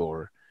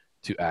Igor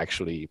to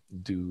actually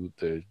do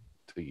the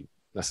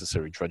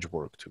necessary drudge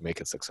work to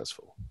make it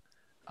successful.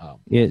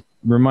 It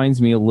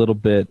reminds me a little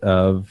bit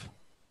of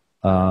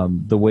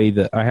the way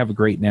that I have a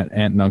great aunt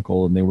and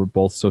uncle, and they were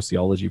both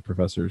sociology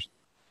professors,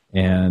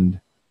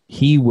 and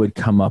he would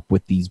come up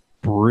with these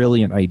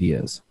brilliant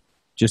ideas,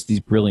 just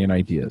these brilliant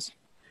ideas.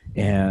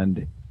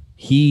 And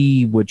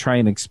he would try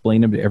and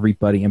explain them to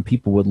everybody, and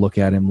people would look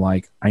at him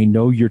like, I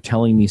know you're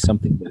telling me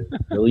something that is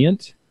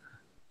brilliant,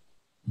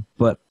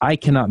 but I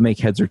cannot make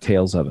heads or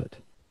tails of it.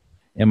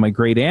 And my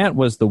great aunt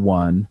was the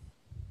one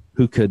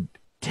who could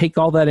take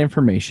all that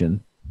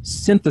information,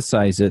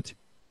 synthesize it,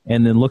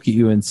 and then look at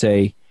you and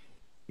say,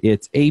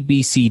 it's A,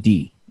 B, C,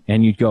 D.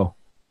 And you'd go,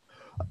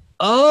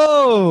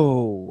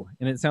 oh!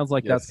 And it sounds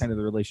like that's kind of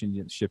the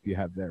relationship you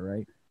have there,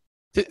 right?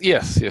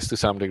 Yes, to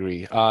some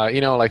degree.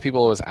 Like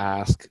people always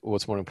ask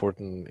what's more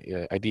important,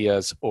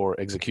 ideas or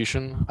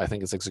execution. I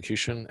think it's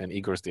execution, and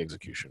Igor's the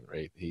execution,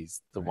 right?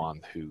 He's the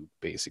one who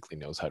basically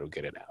knows how to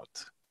get it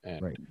out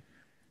and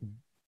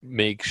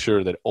make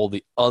sure that all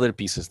the other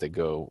pieces that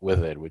go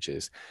with it, which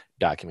is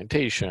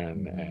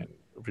documentation and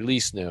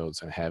release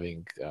notes and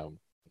having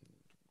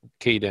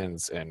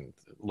cadence and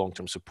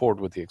long-term support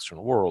with the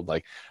external world,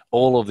 like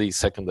all of these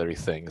secondary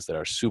things that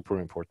are super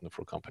important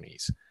for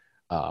companies.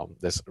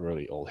 That's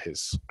really all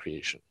his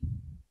creation.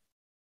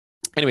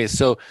 Anyway,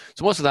 so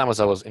most of the time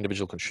I was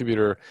individual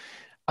contributor.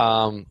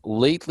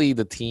 Lately,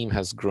 the team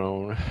has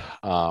grown,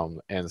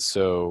 and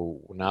so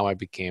now I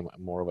became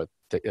more of a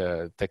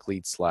tech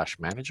lead /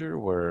 manager,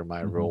 where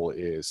my role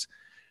is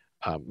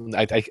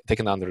I've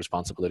taken on the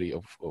responsibility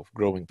of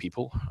growing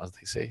people, as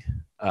they say,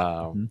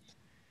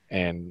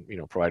 and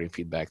providing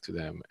feedback to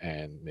them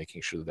and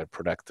making sure that they're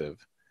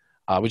productive,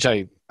 which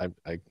I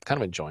kind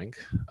of enjoying.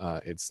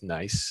 It's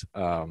nice.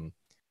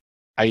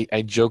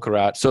 I joke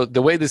around. So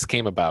the way this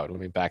came about, let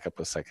me back up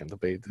a second. The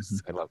way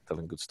this, I love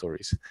telling good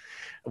stories.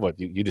 What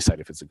you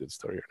decide if it's a good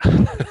story or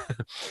not.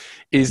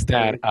 Is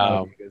that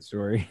a good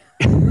story?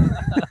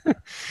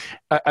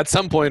 At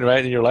some point,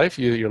 right, in your life,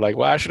 you're like,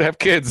 well, I should have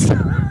kids.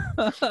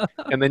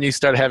 And then you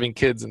start having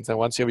kids, and then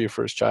once you have your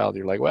first child,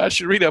 you're like, well, I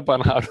should read up on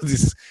how do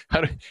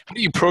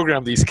you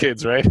program these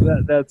kids, right?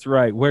 That's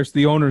right. Where's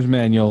the owner's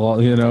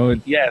manual?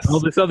 Yes. All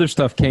this other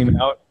stuff came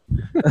out.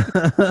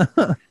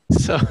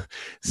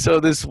 So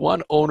this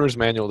one owner's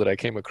manual that I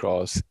came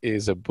across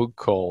is a book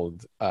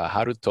called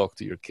How to Talk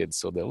to Your Kids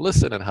So They'll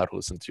Listen, and How to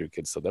Listen to Your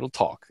Kids So They'll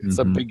Talk. It's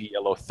a big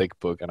yellow thick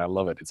book, and I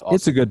love it. It's awesome.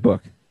 It's a good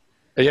book.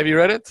 Have you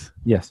read it?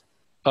 Yes.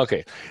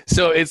 Okay,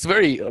 so it's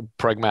very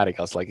pragmatic.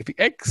 I was like, if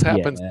X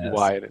happens,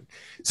 Y.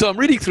 So I'm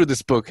reading through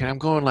this book, and I'm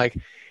going like,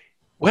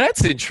 well,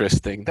 that's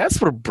interesting.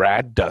 That's what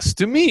Brad does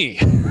to me.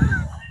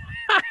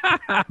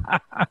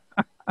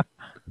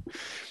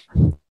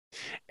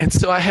 And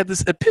so I had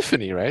this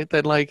epiphany, right?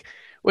 That like,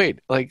 wait,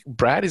 like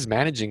Brad is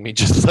managing me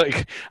just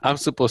like I'm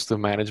supposed to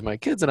manage my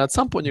kids. And at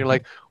some point you're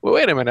like, well,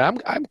 wait a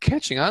minute, I'm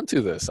catching on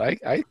to this.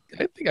 I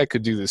think I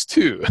could do this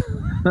too.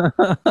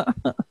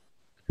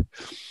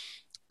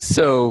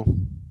 So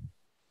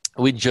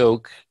we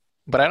joke,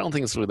 but I don't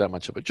think it's really that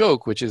much of a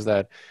joke, which is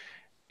that,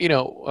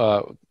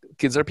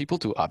 kids are people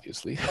too,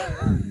 obviously.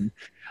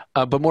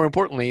 But more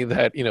importantly,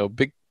 that,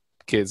 big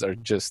kids are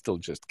still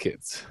just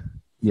kids.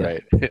 Yeah.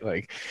 Right.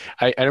 Like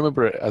I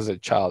remember as a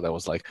child, I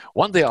was like,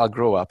 one day I'll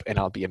grow up and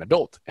I'll be an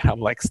adult. And I'm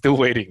like, still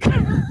waiting.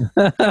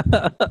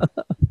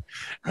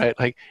 Right.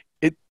 Like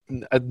at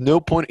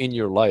no point in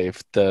your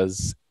life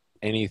does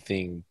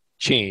anything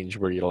change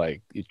where you're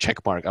like, you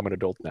check mark, I'm an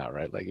adult now,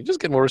 right? Like you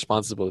just get more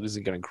responsibilities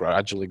and going to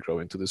gradually grow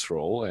into this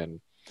role. And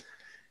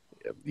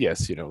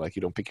yes, like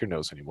you don't pick your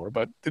nose anymore,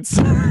 but it's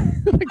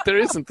like there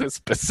isn't a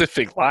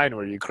specific line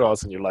where you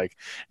cross and you're like,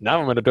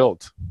 now I'm an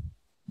adult.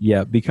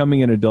 Yeah,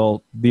 becoming an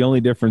adult, the only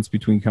difference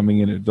between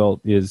becoming an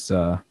adult is,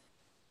 let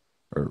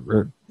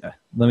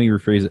me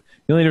rephrase it.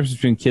 The only difference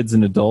between kids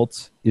and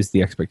adults is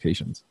the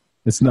expectations.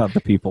 It's not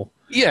the people.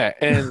 Yeah,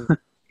 and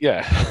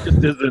yeah.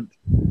 It isn't.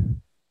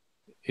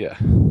 Yeah.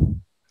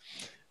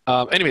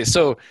 Anyway,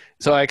 so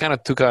I kind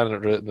of took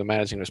on the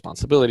managing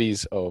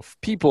responsibilities of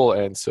people,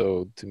 and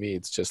so to me,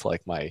 it's just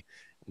like my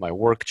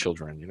work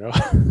children,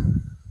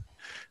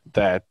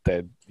 that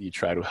you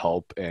try to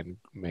help and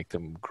make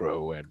them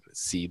grow and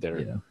see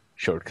their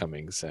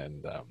shortcomings,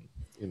 and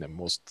in the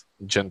most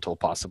gentle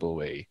possible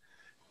way,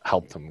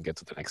 help them get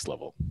to the next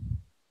level.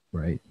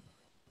 Right.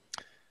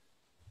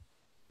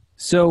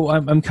 So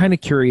I'm kind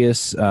of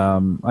curious.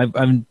 I've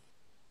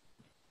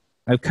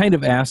kind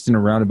of asked in a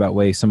roundabout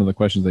way some of the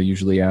questions I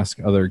usually ask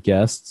other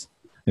guests.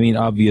 I mean,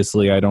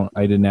 obviously, I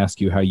didn't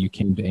ask you how you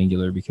came to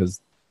Angular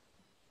because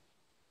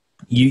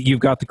you've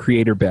got the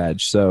creator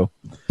badge, so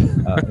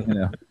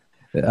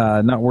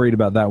not worried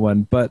about that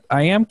one. But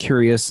I am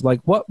curious, like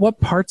what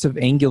parts of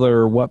Angular,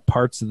 or what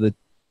parts of the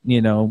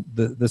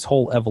this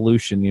whole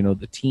evolution,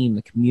 the team,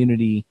 the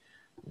community,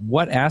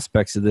 what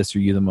aspects of this are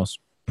you the most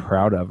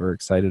proud of or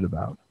excited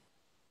about?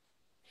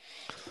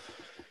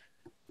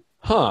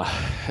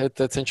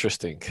 That's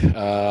interesting.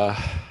 The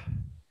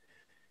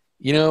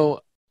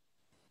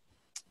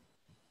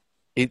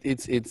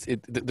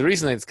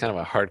reason it's kind of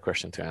a hard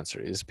question to answer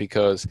is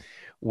because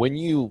when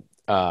you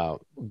go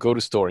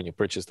to store and you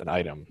purchased an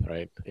item,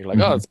 right? You're like,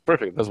 oh, it's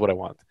perfect. That's what I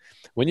want.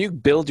 When you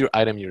build your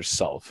item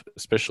yourself,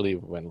 especially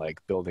when like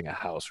building a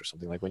house or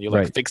something, like when you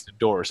like fix the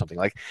door or something,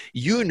 like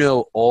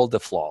all the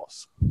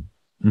flaws.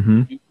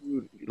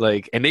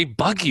 like, and they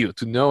bug you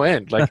to no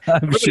end. Like I'm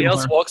everybody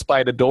else sure. walks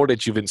by the door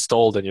that you've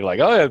installed, and you're like,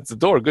 "Oh, yeah, it's the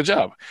door. Good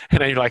job."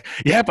 And then you're like,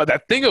 "Yeah, but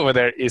that thing over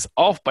there is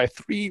off by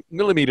 3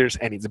 millimeters,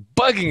 and it's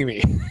bugging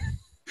me."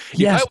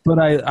 Yes, but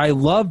I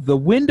love the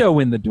window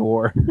in the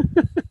door.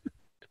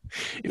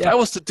 If I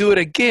was to do it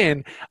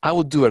again, I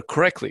would do it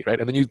correctly, right?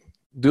 And then you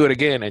do it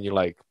again, and you're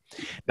like,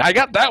 "I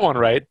got that one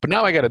right, but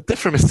now I got a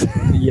different mistake."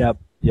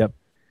 Yep.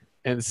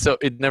 And so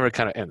it never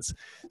kind of ends.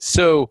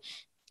 So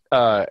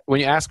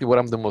when you ask me what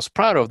I'm the most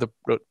proud of, the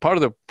part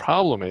of the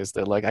problem is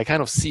that like I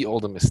kind of see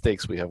all the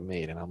mistakes we have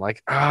made, and I'm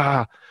like,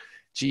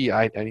 gee,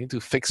 I need to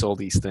fix all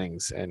these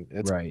things, and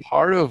it's Right.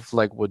 part of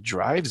like what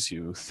drives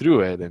you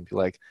through it, and be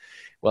like,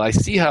 well, I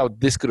see how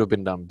this could have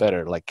been done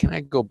better. Like, can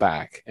I go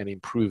back and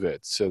improve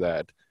it so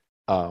that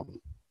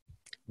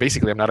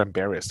basically I'm not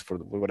embarrassed for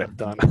what I've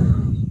done?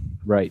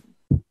 Right.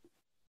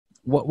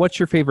 What's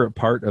your favorite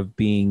part of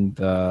being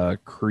the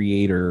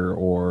creator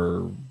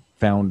or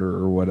founder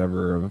or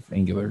whatever of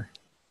Angular?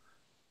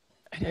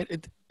 I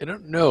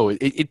don't know.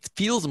 It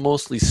feels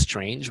mostly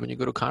strange when you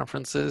go to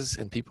conferences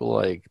and people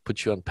like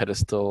put you on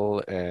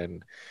pedestal,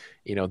 and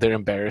they're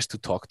embarrassed to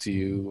talk to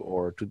you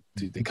or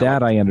they come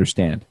That I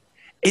understand.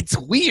 It's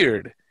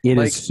weird. It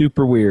like, is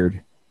super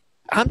weird.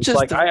 I'm It's just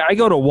like I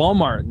go to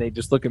Walmart and they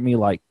just look at me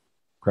like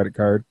credit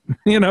card,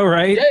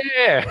 right?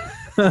 Yeah.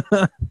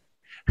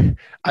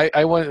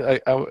 I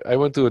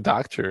went to a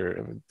doctor.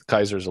 I mean,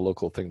 Kaiser is a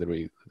local thing that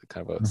we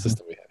kind of a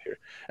system we have here.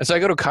 And so I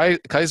go to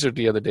Kaiser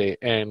the other day,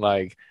 and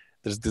like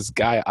there's this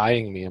guy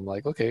eyeing me. I'm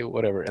like, okay,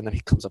 whatever. And then he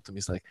comes up to me.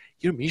 He's like,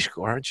 "You're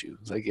Misko, aren't you?"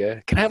 I was like, "Yeah."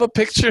 "Can I have a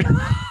picture?"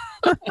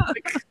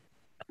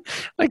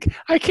 like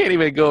I can't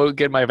even go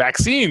get my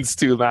vaccines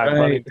to that.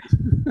 Right.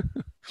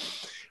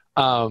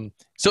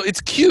 So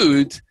it's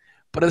cute,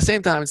 but at the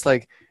same time, it's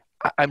like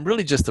I'm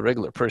really just a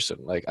regular person.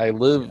 Like I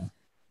live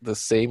the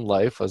same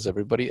life as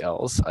everybody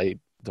else. I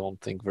don't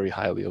think very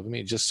highly of me.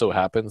 It just so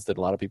happens that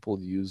a lot of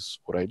people use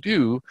what I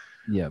do.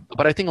 Yeah.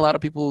 But I think a lot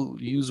of people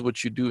use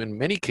what you do in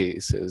many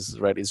cases,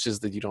 right? It's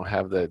just that you don't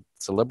have the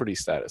celebrity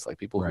status. Like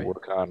people who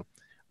work on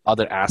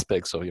other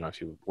aspects of,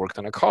 if you worked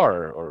on a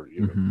car or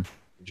you're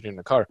engineering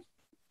a car,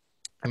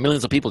 and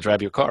millions of people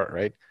drive your car,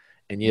 right?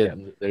 And yet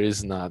there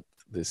is not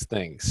this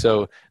thing.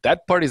 So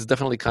that part is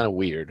definitely kind of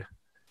weird.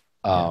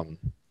 But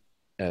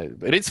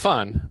it's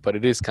fun, but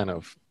it is kind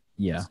of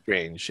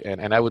strange.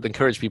 And I would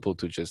encourage people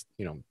to just,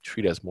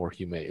 treat us more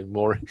humane,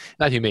 more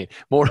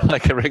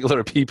like a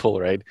regular people,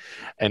 right?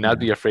 And not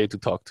be afraid to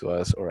talk to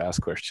us or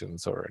ask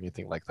questions or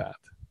anything like that.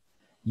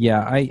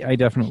 Yeah, I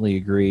definitely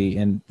agree.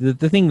 And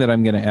the thing that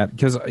I'm going to add,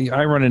 because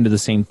I run into the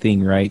same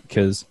thing, right?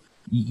 Because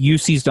you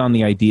seized on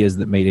the ideas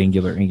that made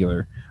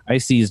Angular. I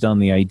seized on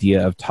the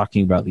idea of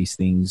talking about these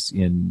things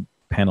in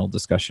panel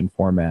discussion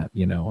format,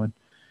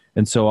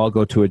 and so I'll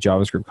go to a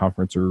JavaScript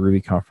conference or a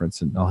Ruby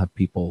conference, and I'll have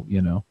people,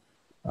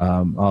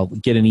 I'll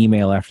get an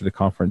email after the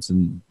conference,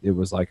 and it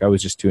was like I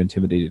was just too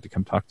intimidated to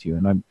come talk to you.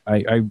 And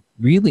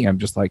I'm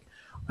just like,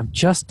 I'm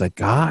just a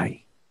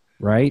guy,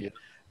 right?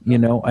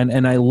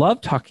 And I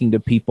love talking to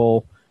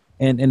people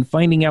and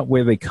finding out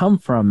where they come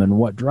from and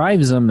what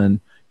drives them,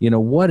 and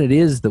what it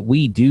is that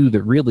we do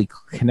that really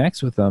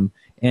connects with them.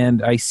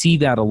 And I see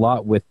that a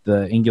lot with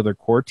the Angular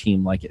core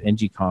team, like at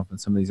NGConf and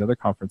some of these other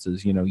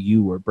conferences,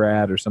 you or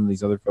Brad or some of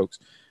these other folks,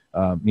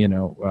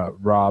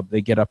 Rob,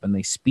 they get up and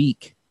they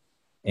speak,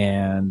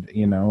 and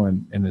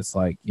it's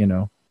like,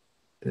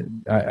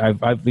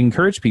 I've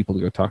encouraged people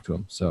to go talk to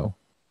them. So,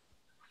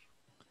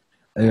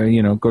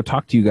 go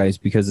talk to you guys,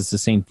 because it's the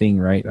same thing,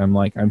 right?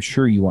 I'm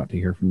sure you want to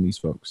hear from these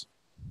folks.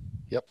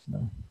 Yep.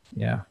 So,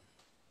 yeah.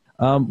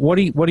 What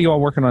are you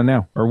all working on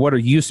now, or what are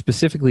you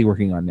specifically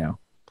working on now?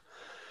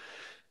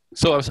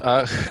 So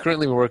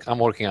currently I'm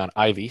working on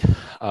Ivy.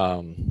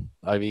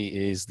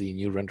 Ivy is the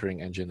new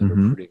rendering engine that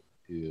we're putting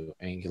to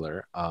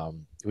Angular.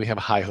 We have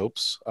high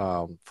hopes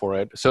for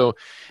it. So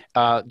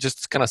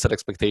just kind of set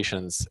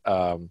expectations.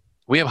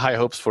 We have high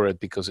hopes for it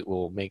because it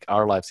will make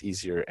our lives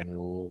easier, and it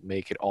will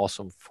make it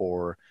awesome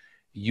for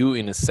you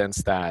in a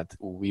sense that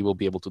we will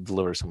be able to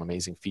deliver some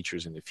amazing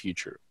features in the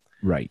future.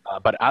 Right.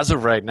 But as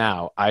of right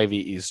now,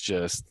 Ivy is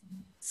just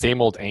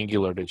same old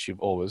Angular that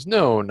you've always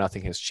known.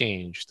 Nothing has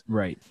changed.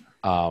 Right.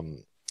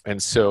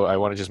 And so I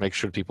want to just make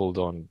sure people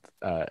don't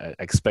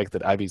expect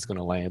that Ivy is going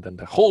to land and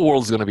the whole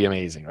world is going to be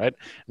amazing, right?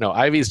 No,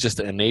 Ivy is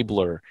just an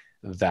enabler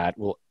that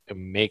will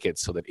make it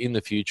so that in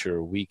the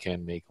future we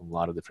can make a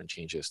lot of different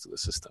changes to the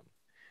system.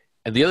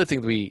 And the other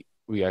thing we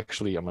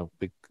actually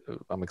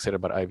I'm excited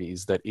about Ivy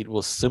is that it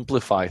will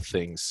simplify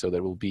things so that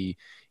it will be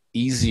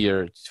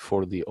easier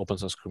for the open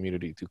source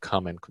community to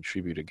come and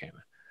contribute again.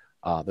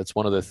 That's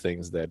one of the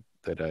things that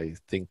I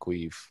think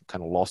we've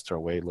kind of lost our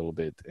way a little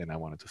bit, and I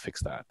wanted to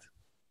fix that.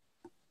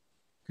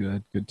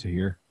 Good to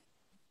hear.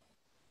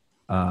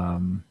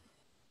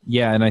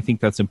 Yeah, and I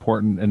think that's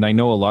important. And I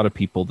know a lot of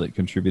people that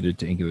contributed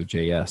to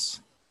AngularJS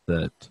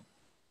that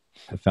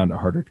have found it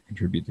harder to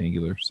contribute to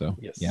Angular. So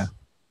yeah.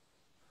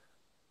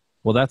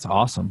 Well, that's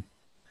awesome.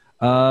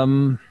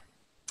 I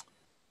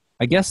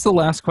guess the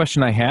last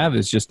question I have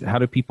is just, how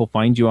do people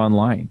find you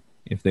online?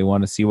 if they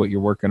want to see what you're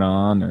working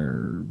on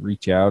or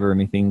reach out or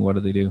anything, what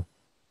do they do?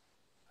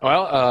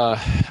 Well,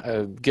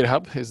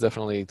 GitHub is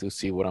definitely to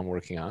see what I'm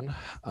working on.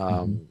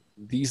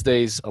 These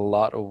days, a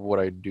lot of what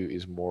I do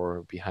is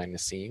more behind the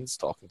scenes,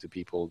 talking to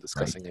people,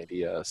 discussing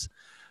ideas,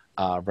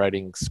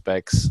 writing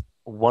specs.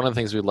 One of the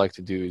things we'd like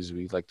to do is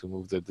we'd like to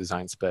move the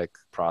design spec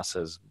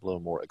process a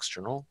little more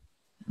external.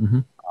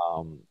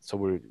 So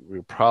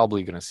we're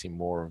probably going to see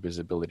more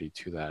visibility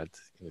to that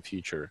in the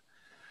future.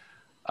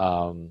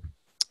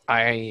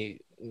 I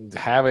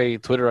have a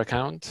Twitter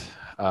account,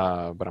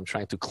 but I'm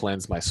trying to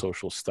cleanse my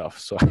social stuff,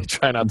 so I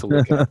try not to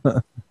look at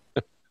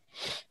it.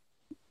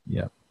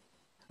 Yeah.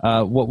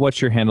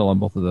 What's your handle on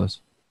both of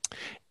those?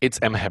 It's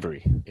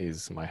Hevery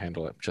is my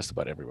handle just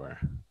about everywhere.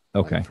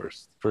 Okay. Like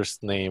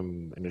first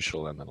name,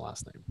 initial, and then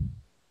last name.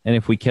 And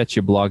if we catch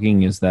you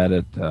blogging, is that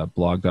at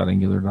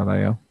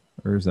blog.angular.io,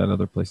 or is that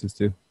other places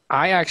too?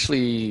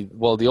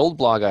 The old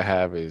blog I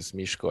have is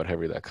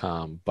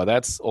misko@hevery.com, but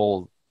that's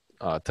old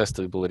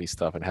testability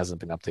stuff and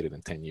hasn't been updated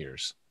in 10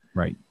 years.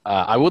 Right.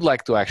 I would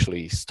like to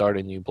actually start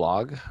a new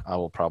blog. I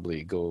will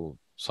probably go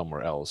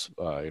somewhere else,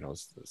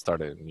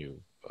 start a new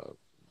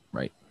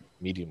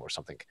medium or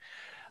something,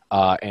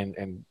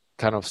 and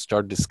kind of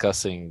start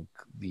discussing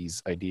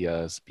these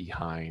ideas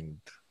behind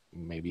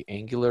maybe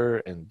Angular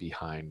and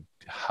behind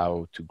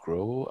how to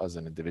grow as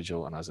an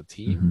individual and as a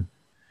team.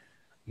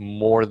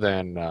 More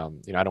than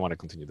I don't want to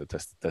continue the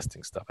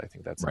testing stuff. I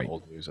think that's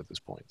old news at this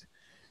point.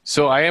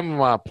 So I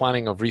am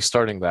planning of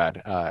restarting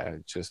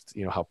that. Just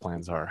how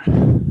plans are.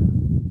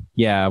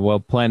 Yeah, well,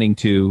 planning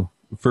to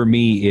for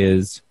me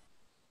is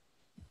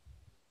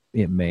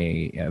it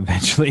may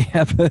eventually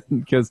happen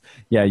because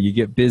you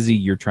get busy.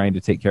 You're trying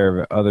to take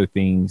care of other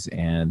things,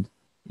 and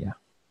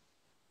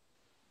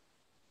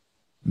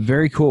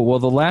very cool. Well,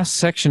 the last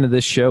section of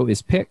this show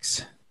is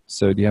picks.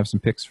 So do you have some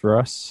picks for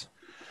us?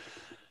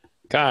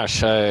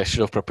 Gosh, I should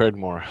have prepared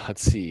more.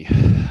 Let's see.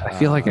 I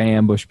feel like I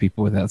ambush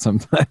people with that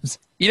sometimes.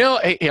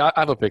 I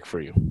have a pick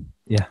for you.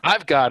 Yeah.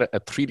 I've got a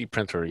 3D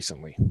printer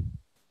recently.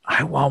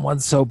 I want one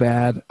so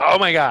bad. Oh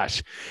my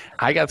gosh.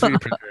 I got a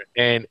 3D printer,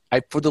 and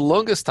for the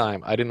longest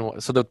time, I didn't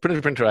want. So the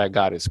printer I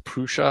got is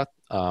Prusa,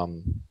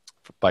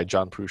 by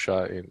John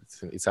Prusa.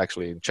 It's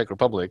actually in Czech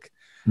Republic.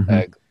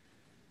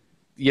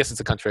 Yes, it's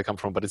a country I come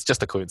from, but it's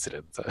just a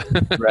coincidence.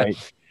 Right.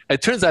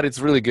 It turns out it's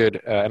really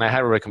good, and I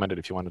highly recommend it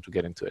if you wanted to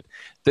get into it.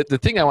 The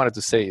thing I wanted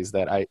to say is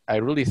that I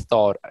really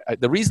thought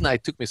the reason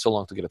it took me so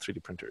long to get a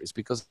 3D printer is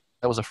because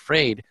I was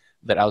afraid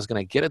that I was going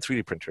to get a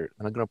 3D printer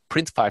and I'm going to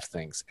print 5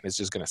 things and it's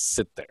just going to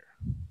sit there.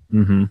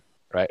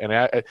 Right. And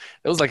it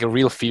was like a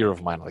real fear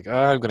of mine. Like,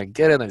 I'm going to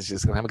get it. And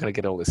I'm going to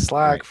get all this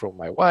slack from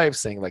my wife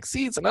saying like,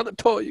 see, it's another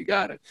toy. You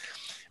got it.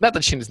 Not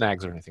that she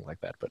snags or anything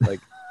like that, but like.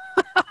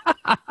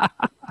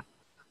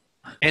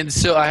 And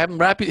so I am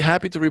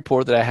happy to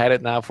report that I had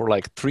it now for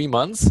like 3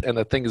 months and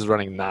the thing is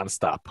running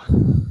nonstop.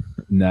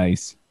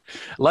 Nice.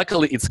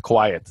 Luckily, it's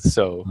quiet.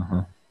 So,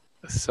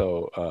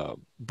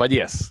 but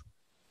yes,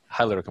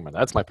 highly recommend.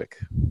 That's my pick.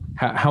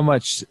 How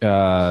much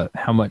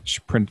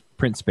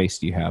print space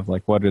do you have?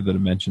 Like, what are the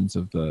dimensions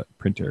of the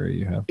print area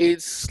you have?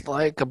 It's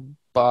like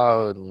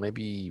about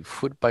maybe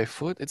foot by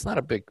foot. It's not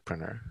a big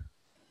printer.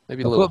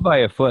 Maybe a foot by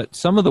a foot.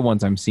 Some of the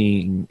ones I'm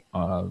seeing,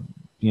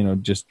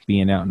 just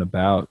being out and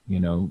about,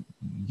 you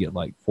get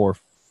like 4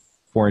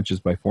 inches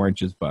by 4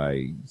 inches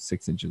by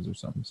 6 inches or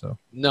something. So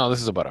no, this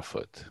is about a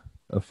foot.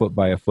 A foot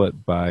by a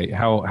foot by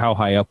how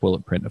high up will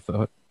it print a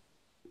foot?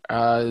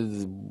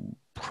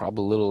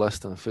 Probably a little less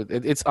than a foot.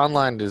 It's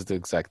online. There's the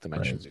exact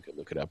dimensions. You can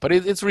look it up, but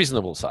it's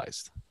reasonable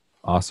sized.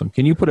 Awesome.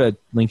 Can you put a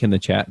link in the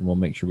chat and we'll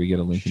make sure we get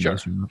a link in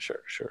the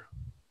Sure.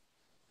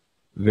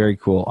 Very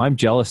cool. I'm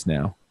jealous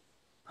now.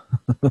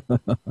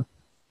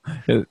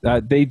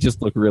 They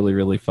just look really,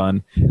 really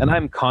fun. And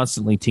I'm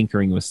constantly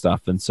tinkering with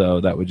stuff. And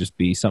so that would just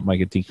be something I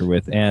could tinker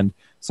with and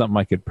something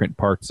I could print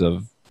parts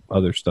of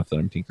other stuff that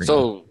I'm tinkering with.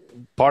 So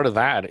part of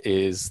that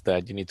is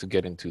that you need to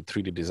get into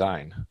 3D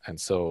design. And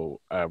so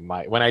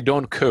when I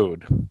don't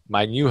code,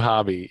 my new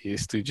hobby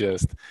is to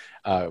just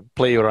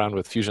play around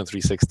with Fusion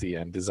 360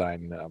 and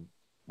design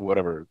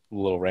whatever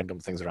little random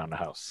things around the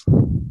house.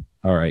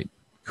 All right,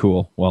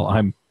 cool. Well,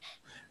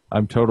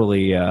 I'm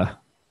totally...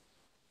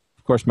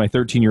 Of course, my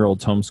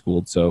 13-year-old's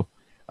homeschooled, so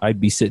I'd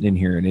be sitting in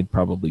here and it'd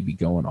probably be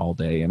going all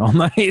day and all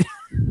night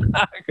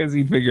because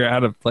he'd figure out how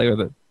to play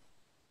with it.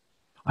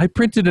 I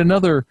printed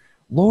another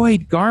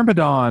Lloyd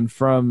Garmadon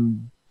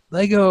from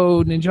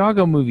Lego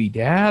Ninjago movie,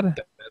 Dad.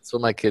 That's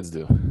what my kids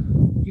do.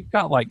 You've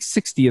got like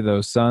 60 of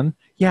those, son.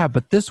 Yeah,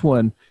 but this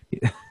one...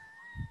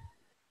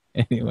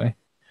 Anyway.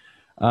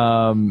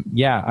 I'm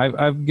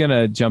going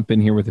to jump in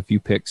here with a few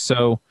picks.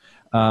 So,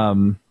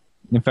 in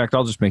fact,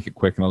 I'll just make it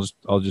quick and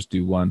I'll just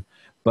do one.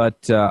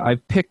 But I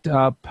picked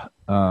up,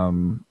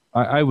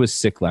 I was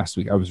sick last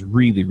week. I was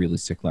really, really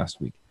sick last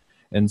week.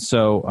 And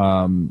so,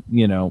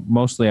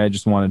 mostly I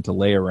just wanted to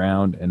lay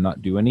around and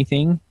not do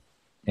anything.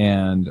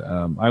 And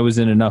I was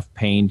in enough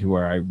pain to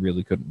where I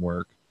really couldn't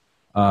work.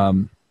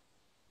 And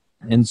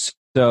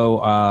so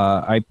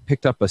I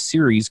picked up a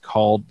series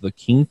called the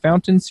King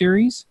Fountain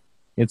series.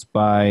 It's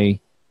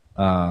by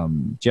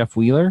Jeff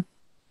Wheeler.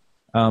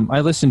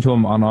 I listened to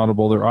them on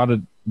Audible.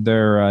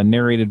 They're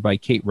narrated by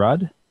Kate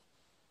Rudd,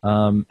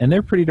 and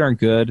they're pretty darn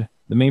good.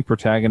 The main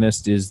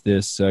protagonist is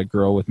this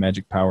girl with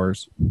magic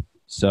powers.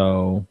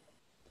 So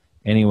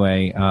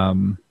anyway,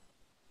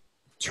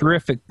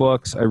 terrific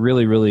books. I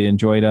really, really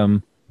enjoyed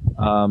them.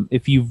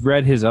 If you've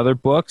read his other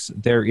books,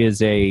 there is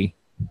this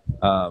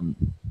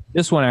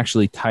one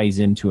actually ties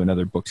into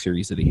another book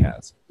series that he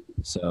has.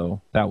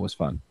 So that was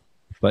fun.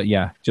 But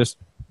yeah, just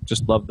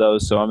love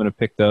those. So I'm going to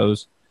pick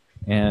those.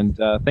 And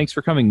thanks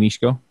for coming,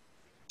 Misko.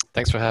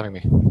 Thanks for having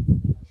me.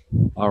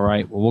 All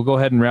right. Well, we'll go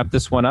ahead and wrap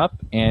this one up,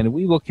 and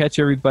we will catch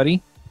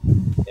everybody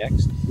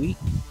next week.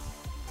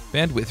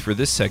 Bandwidth for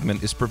this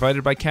segment is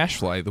provided by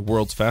CacheFly, the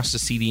world's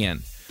fastest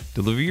CDN.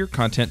 Deliver your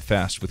content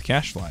fast with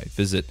CacheFly.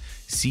 Visit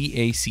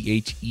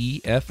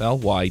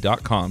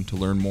CACHEFLY.com to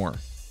learn more.